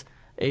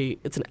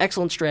 It's an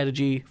excellent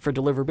strategy for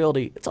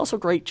deliverability. It's also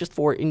great just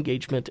for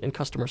engagement and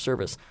customer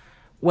service.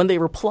 When they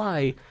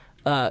reply,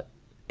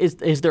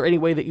 is there any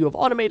way that you have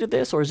automated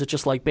this, or is it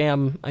just like,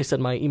 bam, I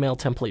send my email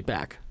template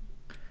back?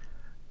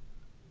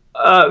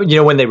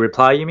 When they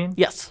reply, you mean?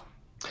 Yes.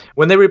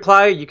 When they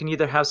reply, you can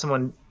either have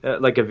someone,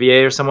 like a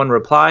VA or someone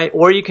reply,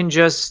 or you can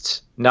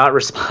just not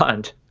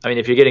respond. I mean,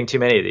 if you're getting too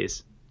many of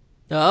these.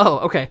 Oh,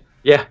 okay.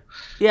 Yeah.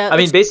 Yeah. I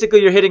mean,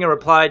 basically, you're hitting a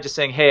reply just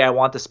saying, hey, I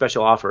want the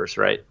special offers,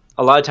 right?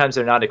 A lot of times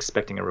they're not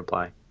expecting a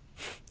reply.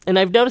 And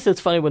I've noticed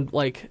it's funny when,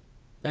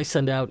 I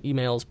send out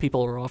emails,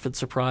 people are often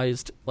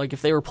surprised. Like,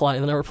 if they reply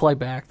and then I reply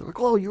back, they're like,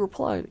 oh, you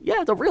replied.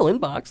 Yeah, it's a real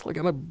inbox. Like,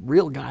 I'm a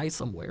real guy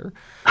somewhere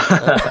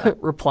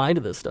replying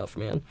to this stuff,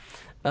 man.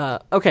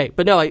 Okay,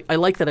 but no, I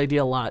like that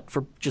idea a lot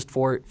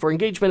for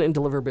engagement and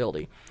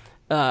deliverability.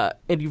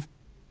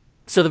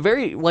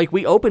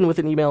 We open with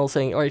an email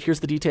saying, all right, here's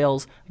the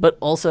details, but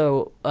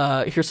also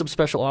here's some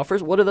special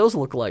offers. What do those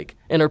look like?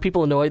 And are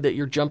people annoyed that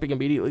you're jumping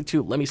immediately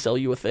to, let me sell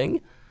you a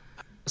thing?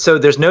 So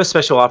there's no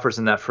special offers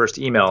in that first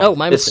email. Oh,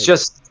 my mistake.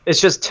 It's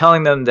just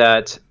telling them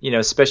that,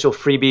 special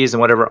freebies and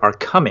whatever are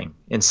coming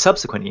in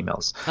subsequent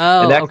emails.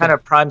 Oh, and that okay. kind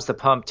of primes the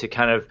pump to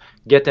kind of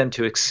get them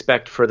to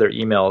expect further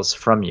emails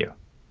from you.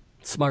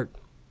 Smart.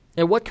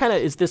 And what kind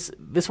of is this?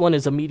 This one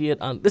is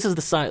immediate on. This is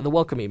the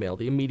welcome email,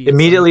 the immediate.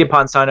 Immediately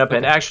upon sign up, Okay.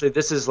 and actually,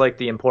 this is like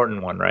the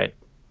important one, right?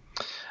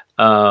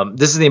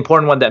 This is the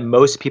important one that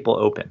most people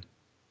open,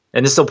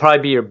 and this will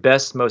probably be your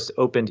best, most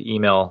opened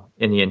email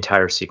in the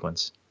entire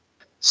sequence.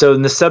 So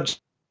in the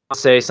subject, I'll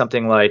say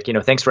something like,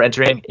 thanks for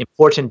entering.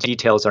 Important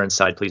details are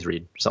inside. Please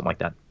read, something like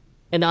that.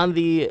 And on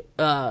the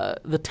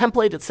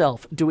template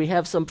itself, do we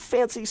have some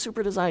fancy,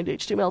 super designed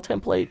HTML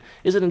template?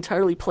 Is it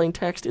entirely plain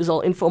text? Is it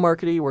all info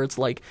markety where it's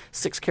like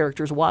 6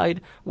 characters wide?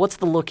 What's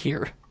the look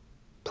here?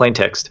 Plain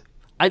text.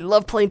 I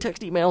love plain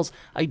text emails.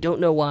 I don't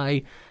know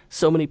why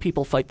so many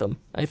people fight them.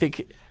 I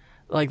think,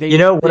 like they.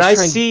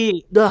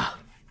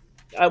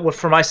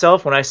 For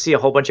myself, when I see a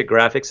whole bunch of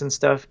graphics and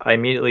stuff, I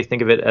immediately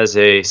think of it as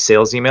a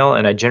sales email,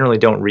 and I generally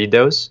don't read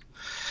those.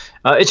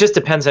 It just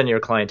depends on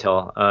your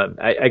clientele.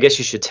 I guess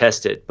you should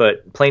test it,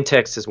 but plain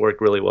text has worked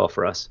really well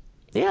for us.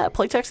 Yeah,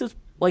 plain text is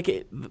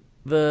like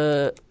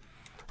the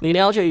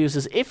analogy I use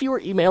is if you were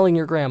emailing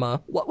your grandma,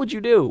 what would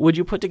you do? Would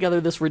you put together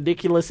this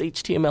ridiculous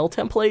HTML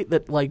template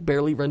that like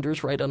barely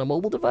renders right on a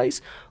mobile device,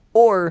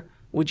 or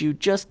would you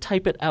just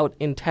type it out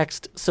in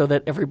text so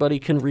that everybody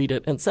can read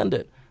it and send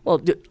it? Well,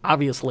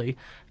 obviously,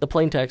 the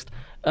plain text.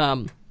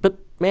 But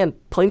man,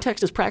 plain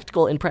text is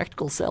practical, and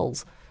practical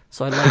sells.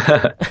 So I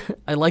like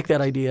I like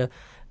that idea,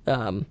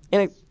 and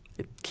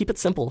keep it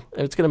simple.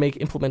 It's going to make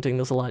implementing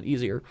this a lot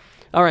easier.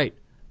 All right,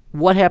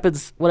 what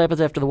happens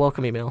after the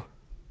welcome email?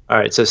 All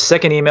right, so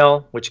second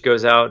email, which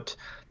goes out,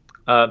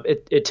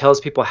 it tells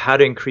people how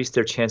to increase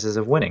their chances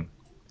of winning,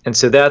 and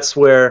so that's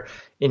where,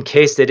 in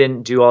case they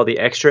didn't do all the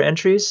extra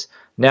entries,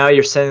 now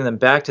you're sending them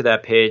back to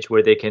that page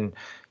where they can,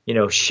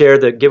 share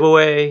the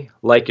giveaway,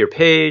 like your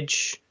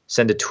page,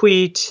 send a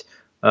tweet,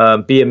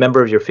 be a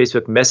member of your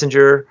Facebook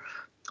Messenger.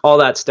 All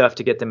that stuff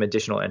to get them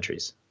additional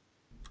entries.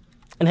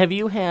 And have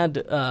you had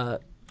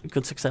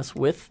good success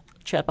with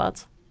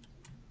chatbots?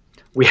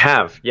 We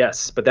have,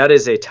 yes, but that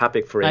is a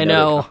topic for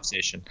another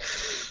conversation.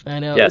 I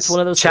know. Yes, it's one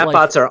of those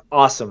chatbots are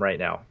awesome right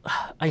now.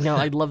 I know.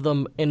 I love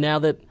them. And now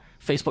that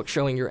Facebook's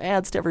showing your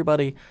ads to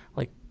everybody,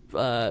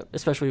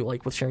 especially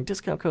like with sharing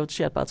discount codes,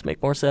 chatbots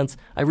make more sense.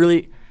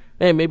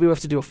 Maybe we have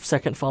to do a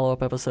second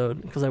follow-up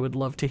episode because I would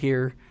love to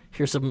hear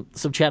some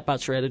chatbot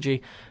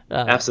strategy.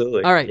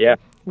 Absolutely. All right. Yeah.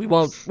 We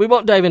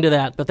won't dive into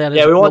that, but that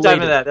is we won't related. dive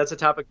into that. That's a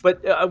topic,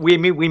 but we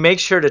make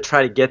sure to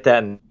try to get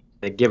that in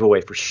the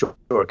giveaway for sure,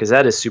 because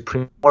that is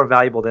more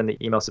valuable than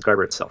the email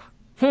subscriber itself.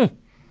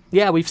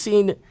 Yeah, we've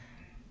seen.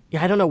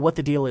 Yeah, I don't know what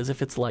the deal is,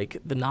 if it's like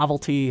the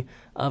novelty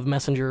of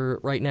Messenger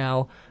right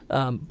now,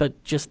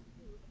 but just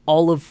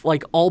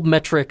all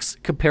metrics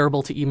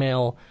comparable to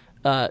email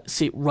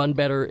run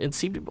better and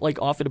seem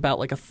like often about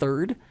like a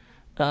third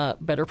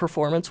better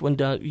performance when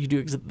you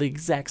do the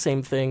exact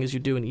same thing as you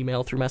do an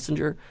email through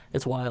Messenger.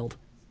 It's wild.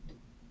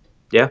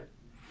 Yeah.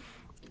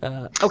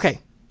 Okay,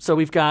 so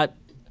we've got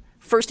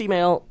first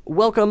email.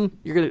 Welcome.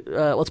 You're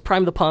gonna let's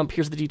prime the pump.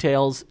 Here's the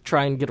details.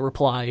 Try and get a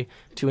reply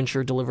to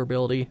ensure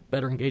deliverability,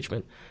 better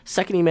engagement.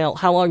 Second email.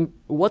 How long?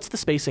 What's the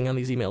spacing on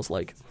these emails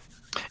like?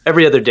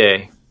 Every other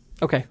day.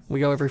 Okay, we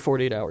go every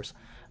 48 hours.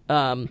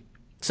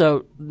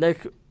 So they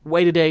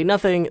wait a day,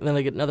 nothing, and then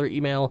they get another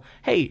email.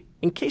 Hey,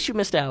 in case you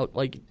missed out,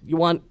 like you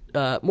want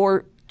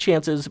more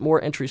chances,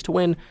 more entries to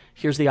win,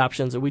 here's the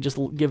options, and we just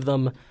give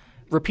them,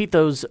 repeat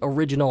those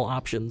original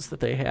options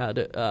that they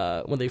had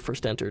when they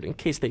first entered in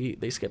case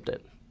they skipped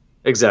it.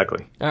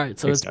 Exactly. All right,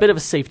 so it's a bit of a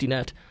safety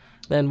net.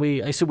 Then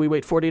I assume we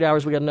wait 48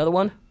 hours, we got another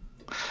one?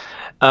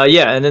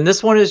 Yeah, and then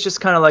this one is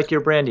just kind of like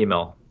your brand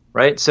email.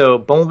 Right, so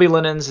Bumblebee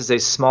Linens is a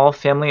small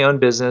family-owned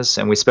business,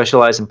 and we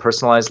specialize in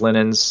personalized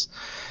linens.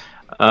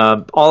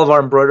 All of our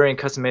embroidery and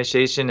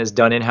customization is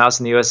done in-house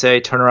in the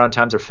USA. Turnaround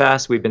times are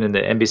fast. We've been in the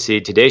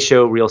NBC Today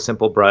Show, Real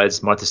Simple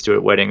Brides, Martha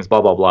Stewart Weddings,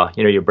 blah blah blah.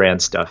 You know, your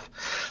brand stuff.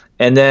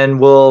 And then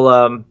we'll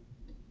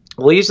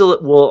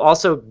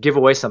also give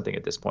away something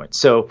at this point.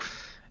 So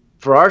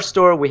for our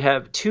store, we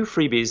have 2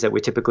 freebies that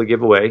we typically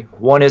give away.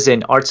 One is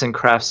an arts and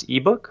crafts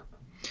ebook.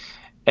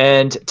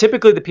 And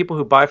typically the people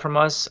who buy from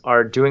us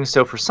are doing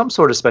so for some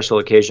sort of special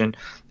occasion.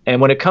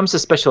 And when it comes to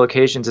special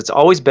occasions, it's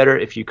always better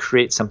if you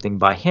create something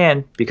by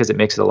hand because it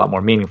makes it a lot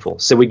more meaningful.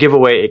 So we give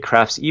away a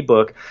crafts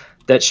ebook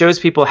that shows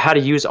people how to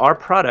use our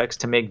products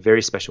to make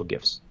very special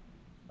gifts.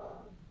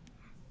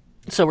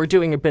 So we're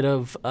doing a bit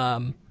of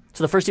so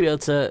the first email,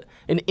 it's an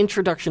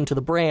introduction to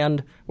the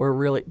brand where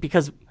really,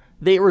 because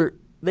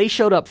they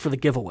showed up for the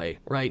giveaway,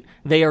 right?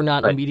 They are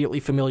not immediately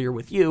familiar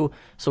with you,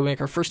 so we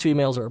make our first 2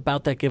 emails are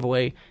about that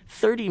giveaway.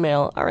 Third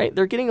email, all right,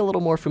 they're getting a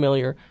little more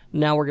familiar.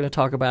 Now we're going to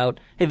talk about,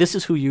 hey, this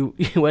is who you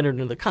entered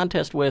into the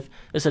contest with,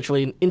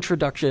 essentially an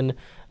introduction.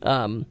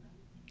 I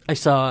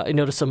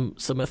noticed some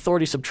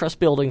authority, some trust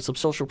building, some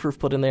social proof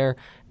put in there,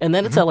 and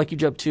then it's not like you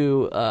jump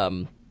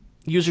to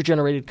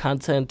user-generated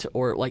content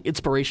or like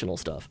inspirational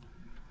stuff.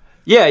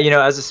 Yeah,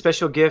 as a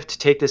special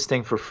gift, take this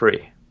thing for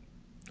free.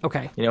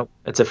 Okay.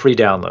 It's a free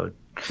download.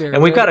 Very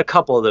and we've good. got a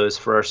couple of those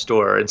for our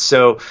store. And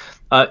so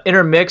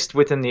intermixed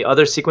within the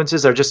other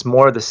sequences are just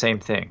more of the same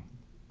thing.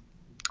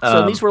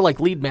 So these were like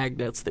lead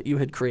magnets that you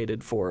had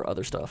created for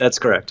other stuff. That's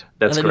correct.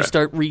 And then you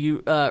start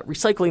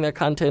recycling that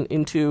content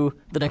into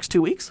the next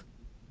 2 weeks?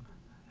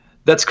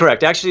 That's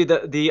correct. Actually,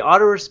 the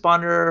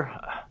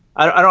autoresponder,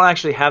 I don't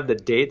actually have the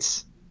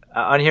dates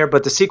on here,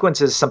 but the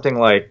sequence is something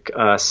like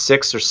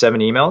 6 or 7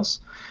 emails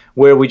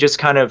where we just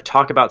kind of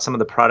talk about some of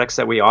the products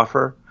that we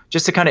offer,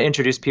 just to kind of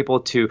introduce people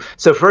to.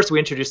 So first we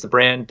introduce the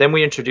brand, then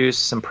we introduce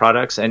some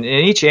products, and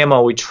in each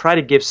email we try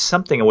to give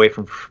something away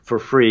for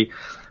free,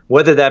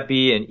 whether that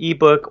be an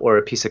ebook or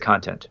a piece of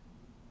content.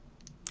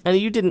 And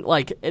you didn't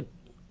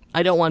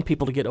I don't want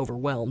people to get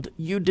overwhelmed.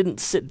 You didn't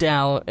sit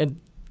down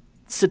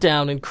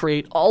and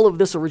create all of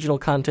this original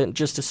content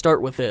just to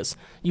start with this.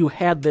 You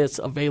had this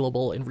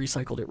available and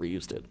recycled it,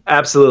 reused it.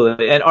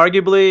 Absolutely. And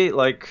arguably,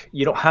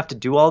 you don't have to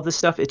do all this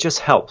stuff. It just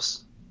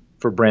helps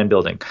for brand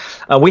building.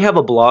 We have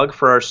a blog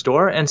for our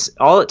store, and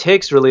all it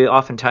takes really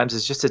oftentimes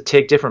is just to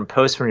take different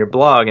posts from your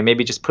blog and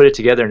maybe just put it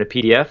together in a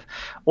PDF,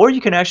 or you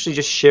can actually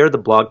just share the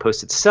blog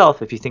post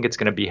itself if you think it's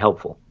going to be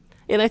helpful.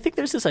 And I think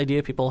there's this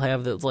idea people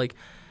have that's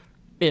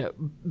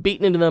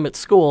beaten into them at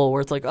school where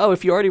it's like, oh,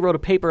 if you already wrote a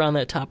paper on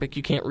that topic,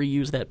 you can't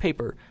reuse that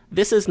paper.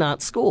 This is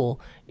not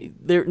school.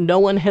 No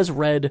one has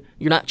read,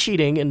 you're not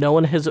cheating, and no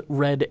one has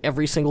read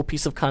every single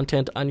piece of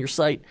content on your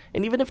site.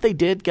 And even if they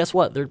did, guess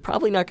what? They're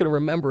probably not going to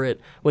remember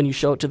it when you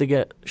show it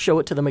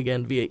to them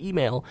again via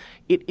email.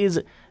 It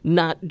is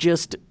not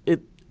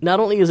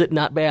only is it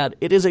not bad,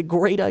 it is a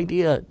great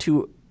idea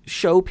to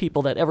show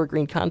people that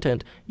evergreen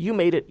content. You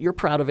made it. You're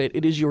proud of it.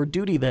 It is your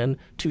duty then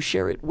to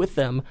share it with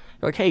them.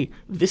 Like, hey,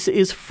 this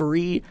is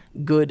free,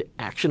 good,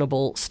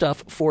 actionable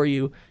stuff for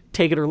you.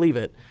 Take it or leave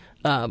it.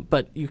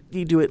 But you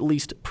need to at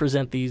least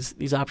present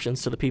these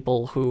options to the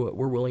people who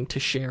were willing to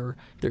share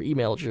their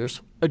email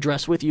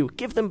address with you.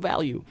 Give them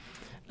value.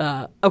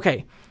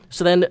 Okay,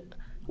 so then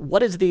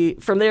what is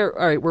from there,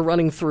 all right, we're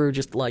running through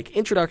just like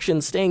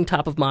introduction, staying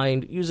top of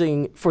mind,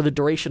 using for the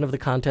duration of the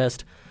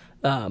contest.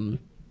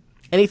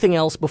 Anything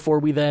else before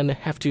we then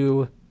have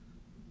to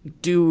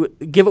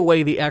give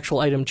away the actual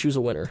item, choose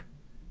a winner?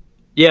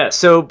 Yeah,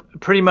 so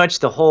pretty much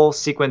the whole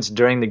sequence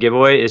during the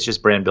giveaway is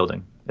just brand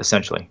building,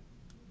 essentially.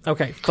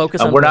 Okay,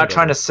 focus on we're not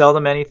trying to sell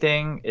them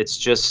anything. It's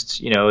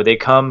just, they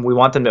come, we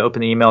want them to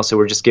open the email, so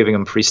we're just giving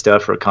them free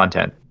stuff or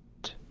content.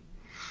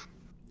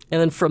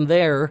 And then from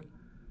there,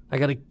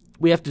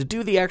 we have to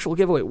do the actual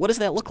giveaway. What does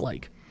that look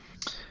like?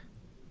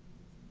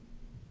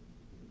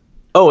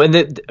 Oh,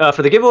 and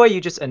for the giveaway,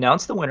 you just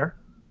announce the winner.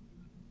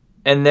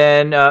 And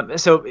then,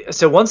 so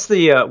once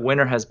the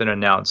winner has been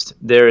announced,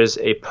 there is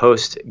a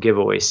post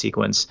giveaway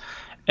sequence.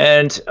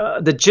 And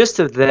the gist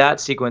of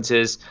that sequence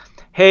is,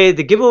 hey,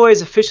 the giveaway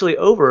is officially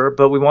over,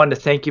 but we wanted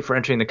to thank you for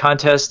entering the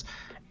contest.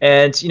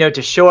 And,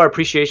 to show our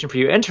appreciation for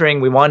you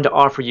entering, we wanted to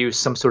offer you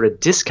some sort of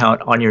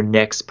discount on your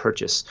next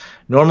purchase.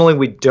 Normally,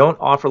 we don't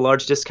offer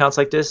large discounts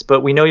like this,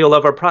 but we know you'll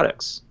love our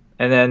products.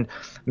 And then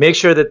make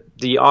sure that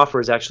the offer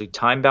is actually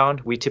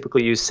time-bound. We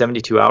typically use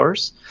 72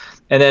 hours.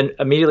 And then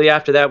immediately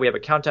after that, we have a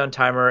countdown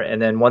timer.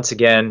 And then once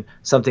again,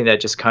 something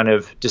that just kind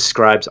of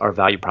describes our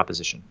value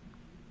proposition.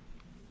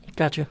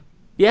 Gotcha.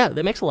 Yeah,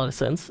 that makes a lot of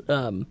sense.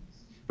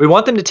 We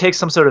want them to take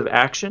some sort of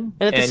action.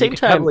 And at the same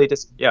time,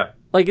 yeah.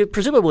 Like,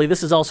 presumably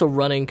this is also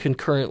running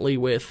concurrently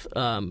with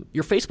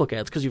your Facebook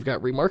ads because you've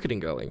got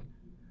remarketing going.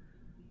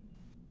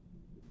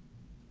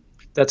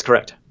 That's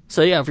correct.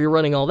 So yeah, if you're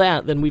running all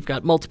that, then we've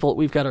got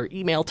our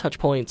email touch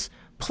points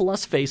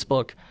plus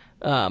Facebook.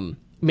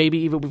 Maybe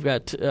even we've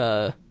got,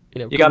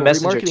 you got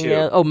Messenger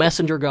too.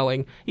 Messenger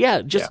going.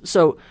 Yeah.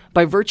 So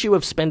by virtue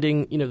of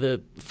spending,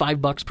 the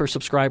 $5 per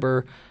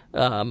subscriber,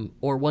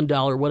 or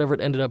 $1, whatever it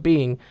ended up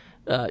being,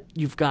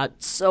 you've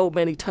got so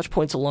many touch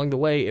points along the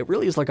way. It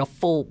really is like a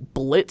full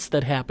blitz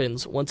that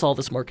happens once all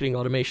this marketing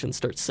automation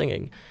starts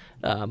singing.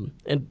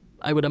 And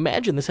I would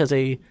imagine this has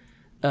a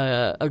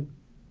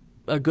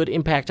good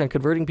impact on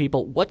converting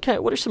people. What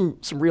are some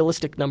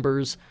realistic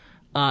numbers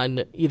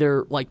on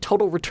either like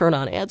total return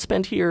on ad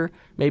spend here?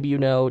 Maybe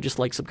just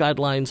like some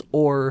guidelines,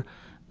 or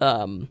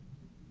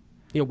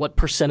what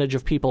percentage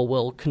of people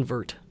will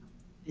convert?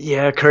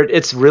 Yeah, Kurt,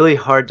 it's really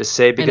hard to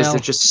say because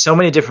there's just so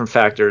many different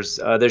factors.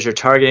 There's your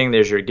targeting,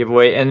 there's your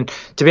giveaway. And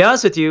to be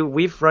honest with you,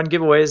 we've run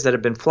giveaways that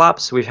have been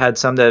flops. We've had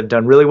some that have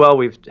done really well.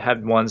 We've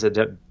had ones that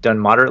have done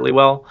moderately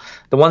well.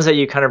 The ones that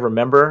you kind of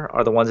remember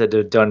are the ones that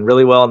have done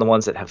really well and the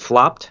ones that have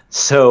flopped.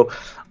 So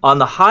on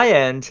the high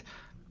end,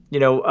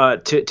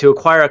 to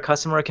acquire a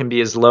customer can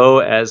be as low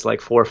as like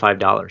 $4 or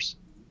 $5.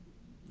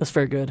 That's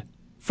very good.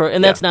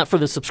 That's not for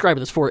the subscriber.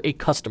 That's for a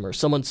customer.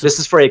 This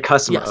is for a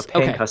customer, yes, a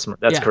paying customer.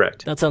 That's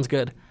correct. That sounds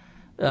good.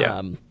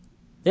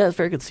 That's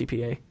very good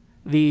CPA.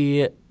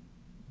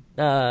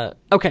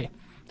 Okay.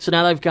 So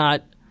now that I've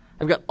got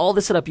all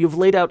this set up. You've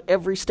laid out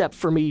every step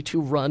for me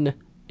to run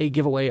a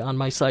giveaway on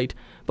my site.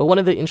 But one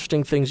of the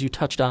interesting things you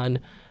touched on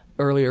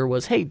earlier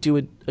was, hey, do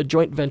a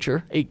joint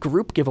venture, a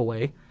group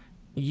giveaway.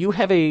 You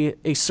have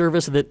a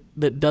service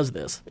that does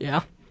this,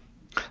 yeah?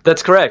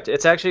 That's correct.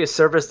 It's actually a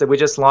service that we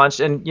just launched.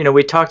 And,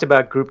 we talked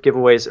about group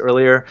giveaways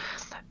earlier.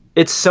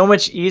 It's so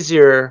much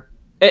easier,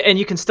 and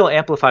you can still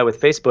amplify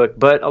with Facebook,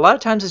 but a lot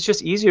of times it's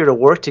just easier to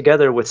work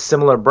together with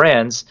similar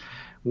brands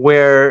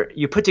where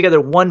you put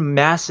together one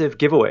massive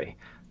giveaway.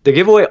 The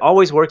giveaway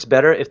always works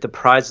better if the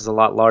prize is a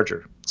lot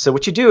larger. So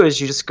what you do is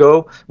you just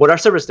what our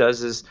service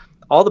does is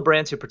all the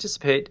brands who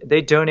participate,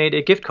 they donate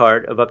a gift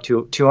card of up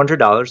to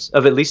 $200,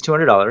 of at least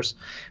 $200.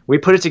 We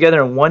put it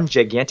together in one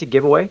gigantic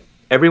giveaway.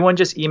 Everyone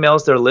just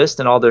emails their list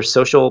and all their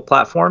social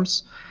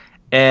platforms,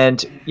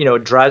 and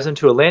it drives them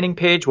to a landing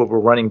page where we're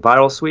running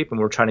viral sweep and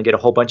we're trying to get a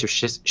whole bunch of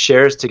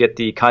shares to get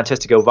the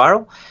contest to go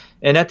viral.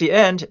 And at the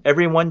end,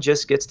 everyone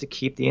just gets to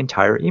keep the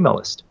entire email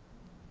list,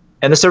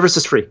 and the service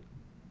is free.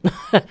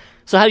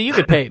 So how do you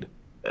get paid?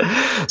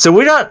 So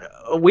we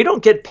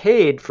don't get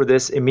paid for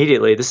this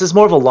immediately. This is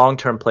more of a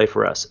long-term play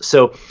for us.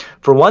 So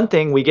for one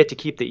thing, we get to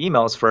keep the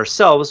emails for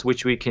ourselves,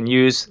 which we can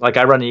use. Like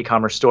I run an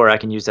e-commerce store. I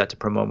can use that to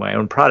promote my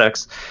own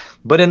products.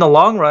 But in the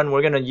long run,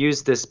 we're going to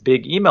use this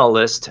big email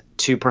list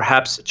to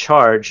perhaps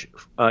charge,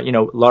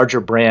 larger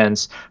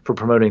brands for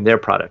promoting their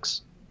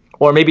products,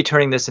 or maybe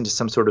turning this into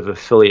some sort of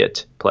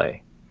affiliate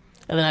play.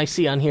 And then I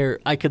see on here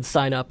I could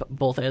sign up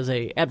both as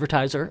a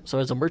advertiser, so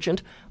as a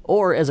merchant,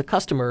 or as a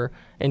customer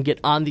and get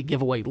on the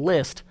giveaway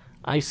list.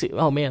 I see.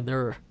 Oh man,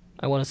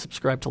 I want to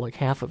subscribe to like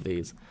half of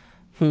these.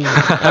 All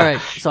right,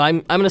 so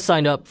I'm going to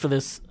sign up for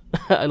this.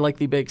 I like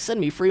the big send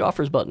me free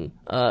offers button.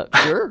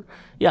 Sure.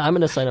 Yeah, I'm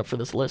going to sign up for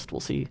this list.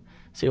 We'll see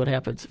what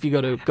happens. If you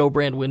go to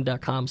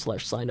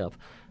gobrandwin.com/sign up,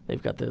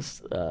 they've got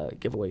this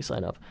giveaway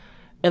sign up.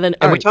 And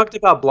we talked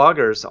about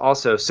bloggers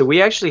also. So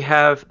we actually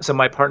have, so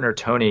my partner,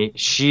 Tony,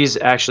 she's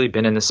actually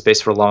been in this space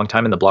for a long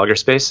time, in the blogger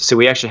space. So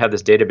we actually have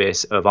this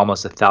database of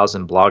almost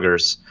 1,000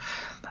 bloggers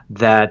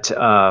that,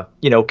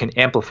 can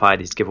amplify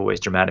these giveaways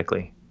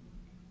dramatically.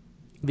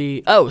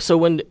 So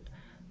when,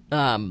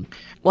 how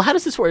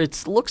does this work?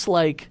 It looks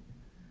like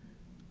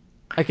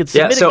I could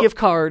submit a gift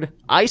card.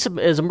 As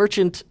a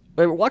merchant,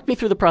 walk me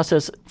through the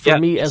process for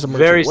me as a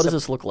merchant. What does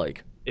this look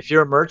like? If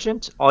you're a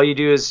merchant, all you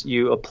do is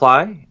you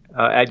apply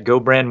at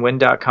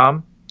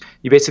gobrandwin.com.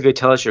 You basically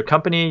tell us your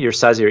company, your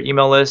size of your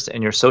email list,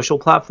 and your social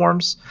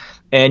platforms.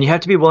 And you have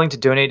to be willing to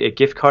donate a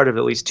gift card of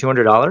at least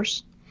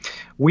 $200.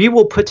 We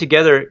will put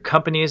together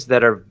companies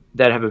that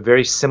have a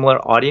very similar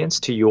audience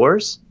to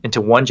yours into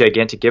one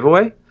gigantic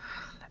giveaway.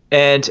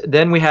 And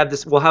then we'll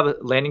have a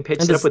landing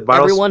page set up with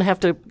viral. Everyone have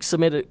to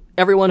submit it?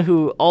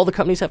 All the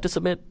companies have to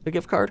submit a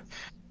gift card?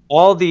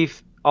 All the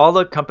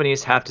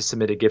companies have to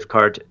submit a gift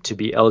card to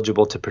be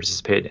eligible to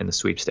participate in the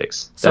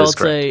sweepstakes. So let's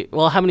say,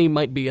 how many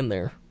might be in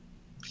there?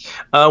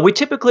 We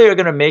typically are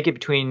going to make it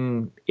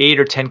between 8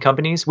 or 10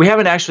 companies. We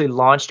haven't actually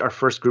launched our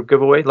first group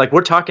giveaway. Like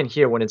we're talking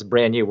here when it's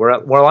brand new.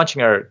 We're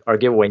launching our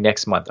giveaway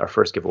next month, our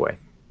first giveaway.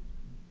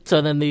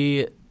 So then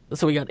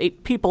so we got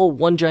 8 people,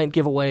 one giant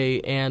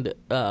giveaway, and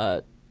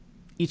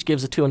each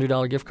gives a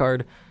 $200 gift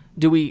card.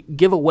 Do we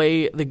give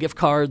away the gift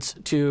cards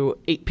to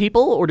 8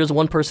 people, or does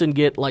one person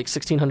get like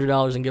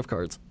 $1,600 in gift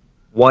cards?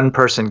 One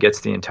person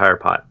gets the entire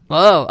pot.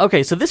 Oh,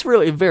 okay. So this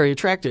really is very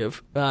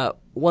attractive.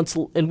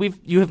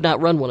 You have not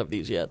run one of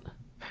these yet.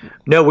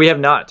 No, we have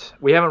not.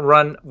 We haven't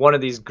run one of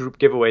these group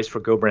giveaways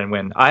for Go Brand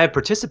Win. I have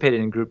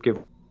participated in group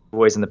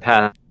giveaways in the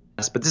past,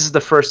 but this is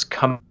the first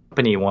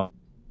company one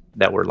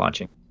that we're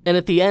launching. And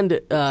at the end,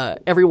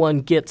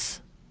 everyone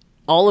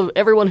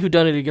who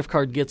donated a gift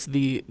card gets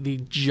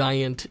the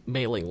giant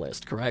mailing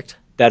list, correct?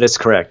 That is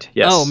correct.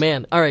 Yes. Oh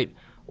man. All right.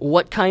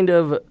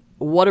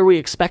 What are we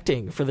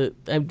expecting for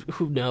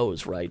who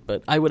knows, right?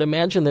 But I would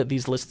imagine that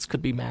these lists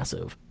could be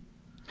massive.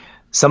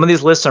 Some of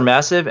these lists are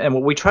massive, and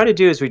what we try to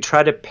do is we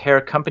try to pair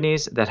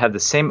companies that have the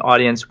same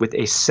audience with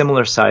a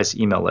similar size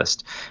email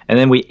list. And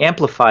then we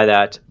amplify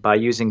that by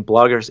using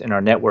bloggers in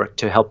our network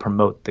to help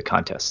promote the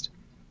contest.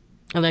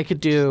 And I could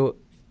do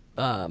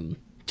 2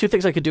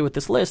 things I could do with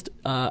this list.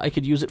 I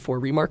could use it for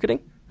remarketing.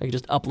 I could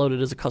just upload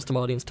it as a custom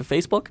audience to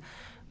Facebook.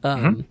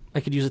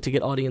 I could use it to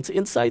get audience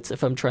insights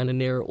if I'm trying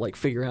to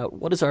figure out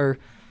what is our,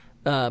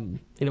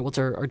 what's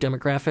our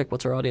demographic,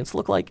 what's our audience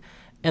look like.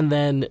 And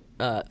then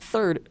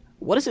third,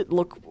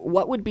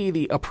 what would be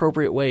the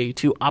appropriate way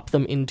to opt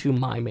them into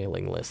my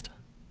mailing list?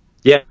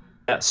 Yeah.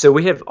 So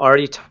we have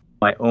already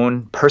my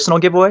own personal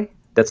giveaway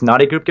that's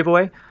not a group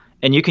giveaway,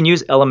 and you can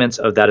use elements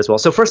of that as well.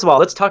 So first of all,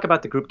 let's talk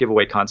about the group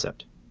giveaway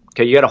concept.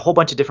 Okay, you got a whole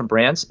bunch of different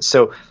brands.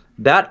 So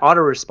that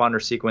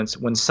autoresponder sequence,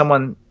 when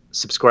someone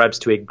subscribes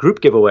to a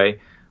group giveaway,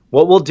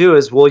 what we'll do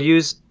is we'll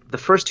use the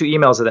first 2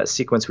 emails of that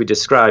sequence we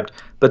described,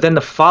 but then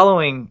the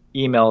following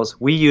emails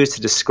we use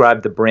to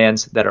describe the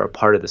brands that are a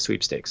part of the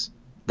sweepstakes,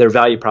 their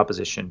value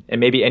proposition, and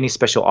maybe any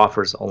special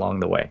offers along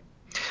the way.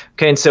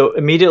 Okay, and so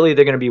immediately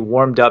they're going to be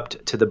warmed up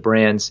to the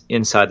brands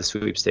inside the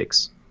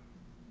sweepstakes.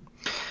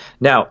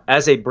 Now,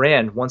 as a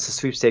brand, once the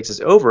sweepstakes is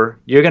over,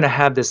 you're going to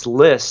have this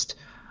list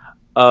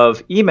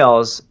of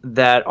emails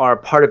that are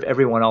part of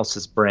everyone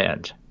else's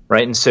brand,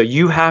 right? And so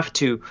you have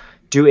to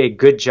do a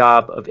good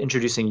job of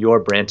introducing your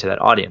brand to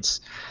that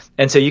audience.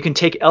 And so you can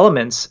take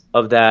elements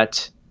of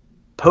that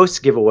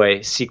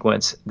post-giveaway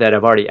sequence that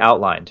I've already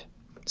outlined.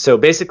 So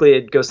basically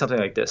it goes something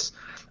like this.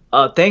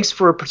 Thanks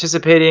for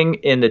participating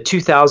in the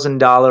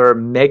 $2,000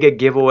 mega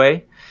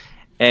giveaway.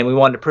 And we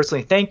wanted to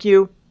personally thank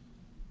you.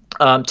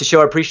 To show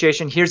our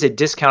appreciation, here's a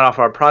discount off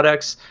our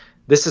products.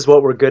 This is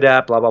what we're good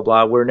at, blah, blah,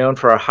 blah. We're known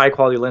for our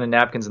high-quality linen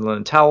napkins and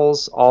linen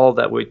towels, all of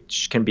that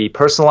which can be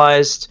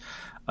personalized.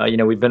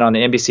 We've been on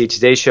the NBC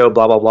Today Show,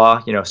 blah, blah,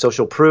 blah,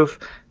 social proof.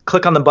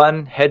 Click on the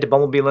button, head to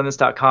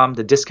bumblebeelinens.com.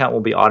 The discount will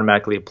be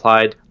automatically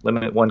applied.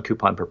 Limit 1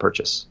 coupon per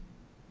purchase.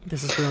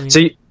 This is brilliant.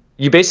 So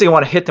you basically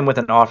want to hit them with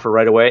an offer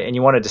right away, and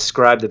you want to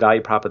describe the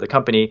value prop of the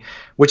company,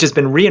 which has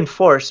been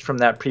reinforced from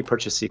that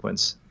pre-purchase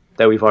sequence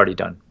that we've already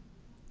done.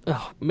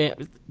 Oh,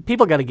 man,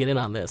 people got to get in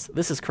on this.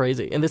 This is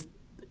crazy. And this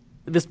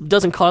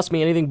doesn't cost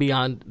me anything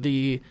beyond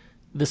the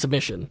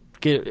submission,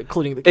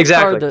 including the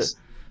exactly.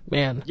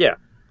 Man. Yeah.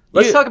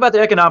 Let's talk about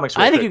the economics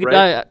real quick,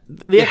 right?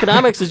 The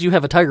economics is you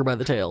have a tiger by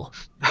the tail.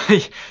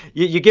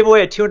 you give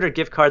away a $200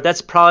 gift card. That's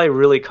probably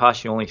really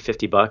cost you only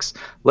 $50.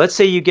 Let's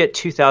say you get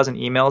 2,000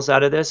 emails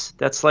out of this.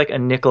 That's like a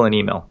nickel an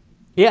email.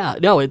 Yeah.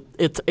 No,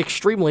 it's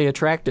extremely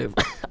attractive.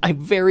 I'm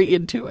very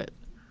into it.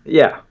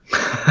 Yeah.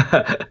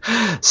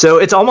 So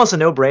it's almost a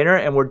no-brainer,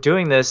 and we're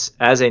doing this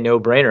as a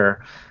no-brainer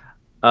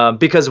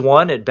because,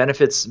 1, it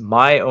benefits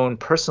my own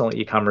personal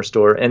e-commerce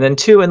store, and then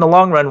 2, in the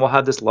long run, we'll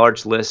have this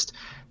large list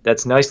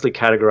that's nicely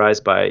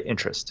categorized by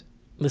interest.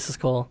 This is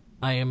cool.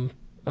 I'm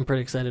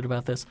pretty excited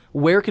about this.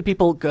 Where could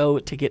people go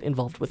to get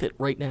involved with it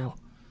right now?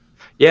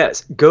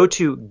 Yes, go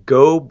to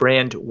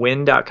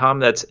gobrandwin.com.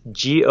 That's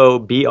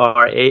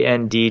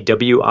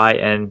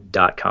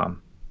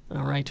GOBRANDWIN.com.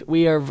 All right.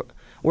 We're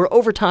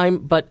over time,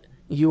 but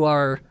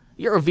you're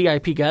a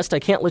VIP guest. I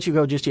can't let you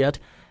go just yet.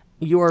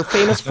 You are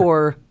famous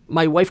for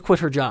My Wife Quit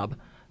Her Job.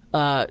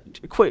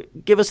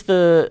 Give us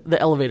the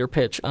elevator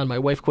pitch on My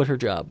Wife Quit Her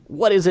Job.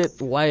 What is it?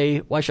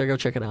 Why should I go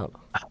check it out?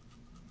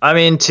 I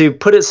mean, to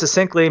put it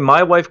succinctly,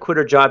 My Wife Quit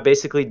Her Job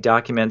basically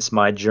documents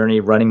my journey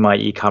running my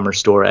e-commerce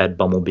store at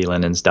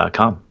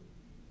bumblebeelinens.com.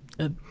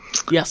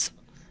 Yes.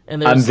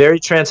 And I'm very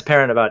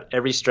transparent about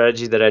every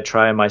strategy that I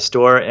try in my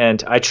store,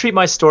 and I treat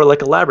my store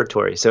like a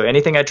laboratory. So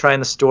anything I try in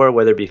the store,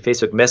 whether it be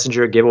Facebook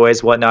Messenger,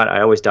 giveaways, whatnot,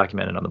 I always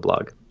document it on the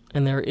blog.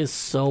 And there is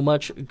so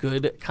much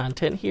good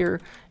content here.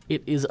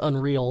 It is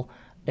unreal.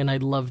 And I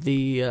love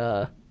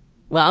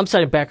I'm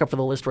signing back up for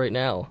the list right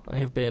now. I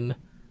have been,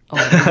 we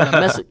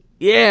got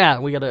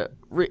to,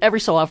 every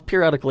so often,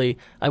 periodically,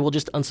 I will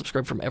just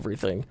unsubscribe from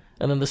everything.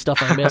 And then the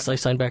stuff I miss, I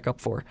sign back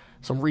up for.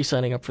 So I'm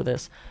re-signing up for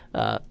this.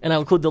 And I'll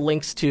include the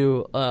links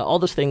to all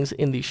those things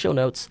in the show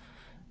notes.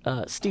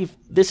 Steve,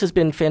 this has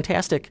been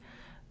fantastic.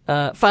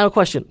 Final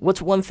question.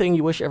 What's one thing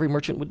you wish every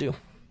merchant would do?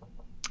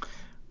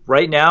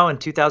 Right now in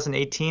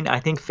 2018, I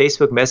think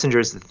Facebook Messenger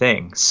is the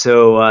thing.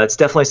 So it's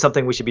definitely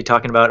something we should be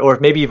talking about. Or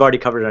maybe you've already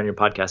covered it on your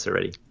podcast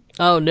already.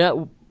 Oh,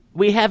 no.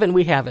 We haven't.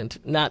 We haven't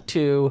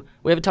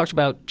talked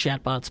about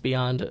chatbots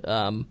beyond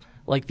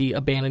like the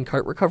abandoned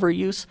cart recovery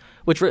use,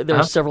 which there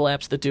are several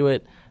apps that do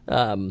it.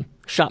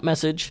 Shop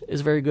Message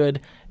is very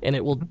good, and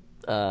it will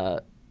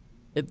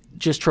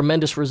just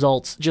tremendous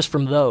results just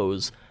from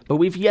those. But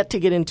we've yet to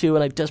get into,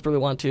 and I desperately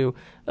want to,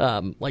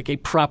 like a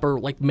proper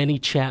like mini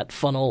chat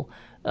funnel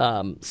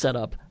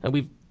setup. And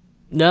we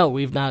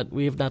have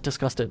not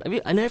discussed it. I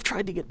mean, and I've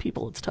tried to get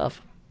people. It's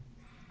tough.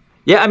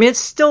 Yeah, I mean, it's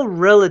still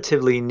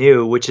relatively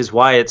new, which is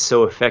why it's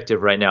so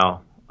effective right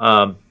now.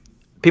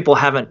 People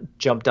haven't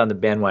jumped on the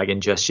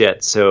bandwagon just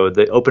yet, so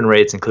the open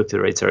rates and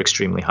click-through rates are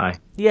extremely high.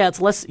 Yeah, it's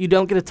less. You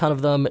don't get a ton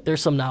of them.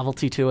 There's some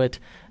novelty to it.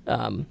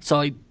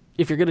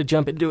 If you're going to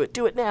jump into it,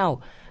 do it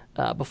now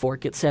before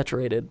it gets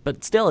saturated.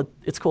 But still,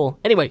 it's cool.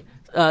 Anyway,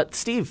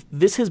 Steve,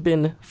 this has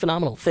been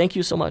phenomenal. Thank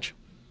you so much.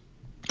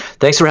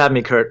 Thanks for having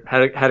me, Kurt.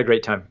 Had a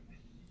great time.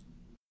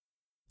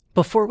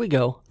 Before we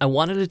go, I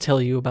wanted to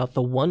tell you about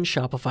the one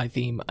Shopify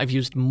theme I've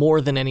used more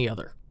than any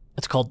other.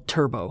 It's called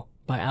Turbo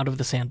by Out of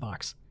the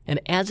Sandbox. And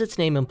as its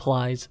name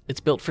implies,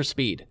 it's built for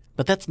speed.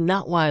 But that's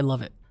not why I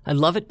love it. I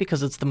love it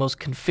because it's the most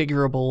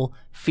configurable,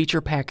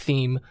 feature-packed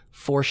theme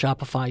for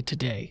Shopify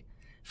today.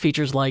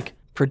 Features like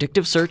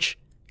predictive search,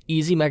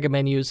 easy mega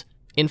menus,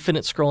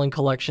 infinite scrolling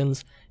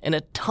collections, and a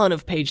ton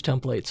of page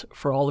templates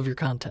for all of your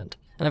content.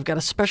 And I've got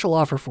a special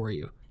offer for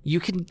you. You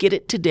can get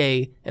it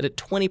today at a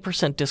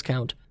 20%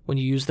 discount when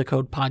you use the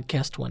code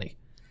podcast20.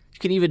 You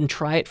can even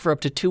try it for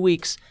up to 2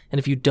 weeks, and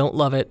if you don't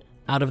love it,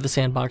 Out of the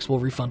Sandbox will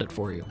refund it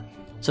for you.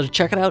 So to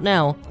check it out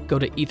now, go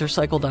to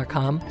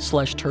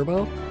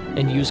ethercycle.com/turbo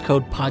and use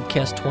code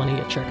podcast20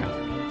 at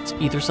checkout. It's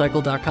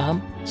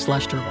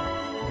ethercycle.com/turbo.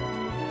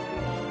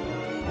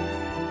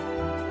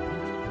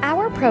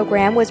 Our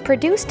program was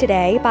produced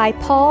today by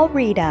Paul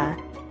Rita.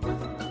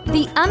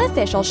 The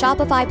unofficial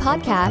Shopify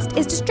podcast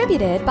is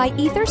distributed by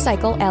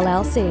EtherCycle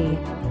LLC.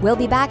 We'll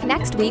be back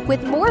next week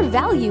with more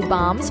value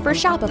bombs for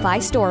Shopify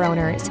store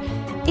owners.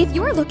 If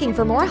you're looking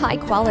for more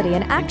high-quality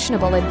and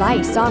actionable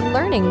advice on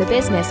learning the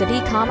business of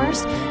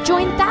e-commerce,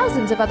 join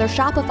thousands of other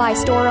Shopify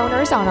store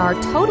owners on our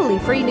totally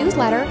free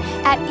newsletter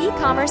at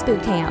e-commerce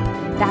bootcamp.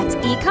 That's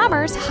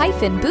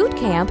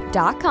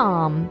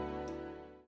e-commerce-bootcamp.com.